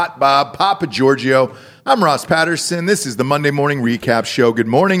Dan, Hot Bob, Papa Giorgio, I'm Ross Patterson. This is the Monday Morning Recap Show. Good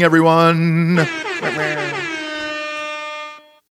morning, everyone.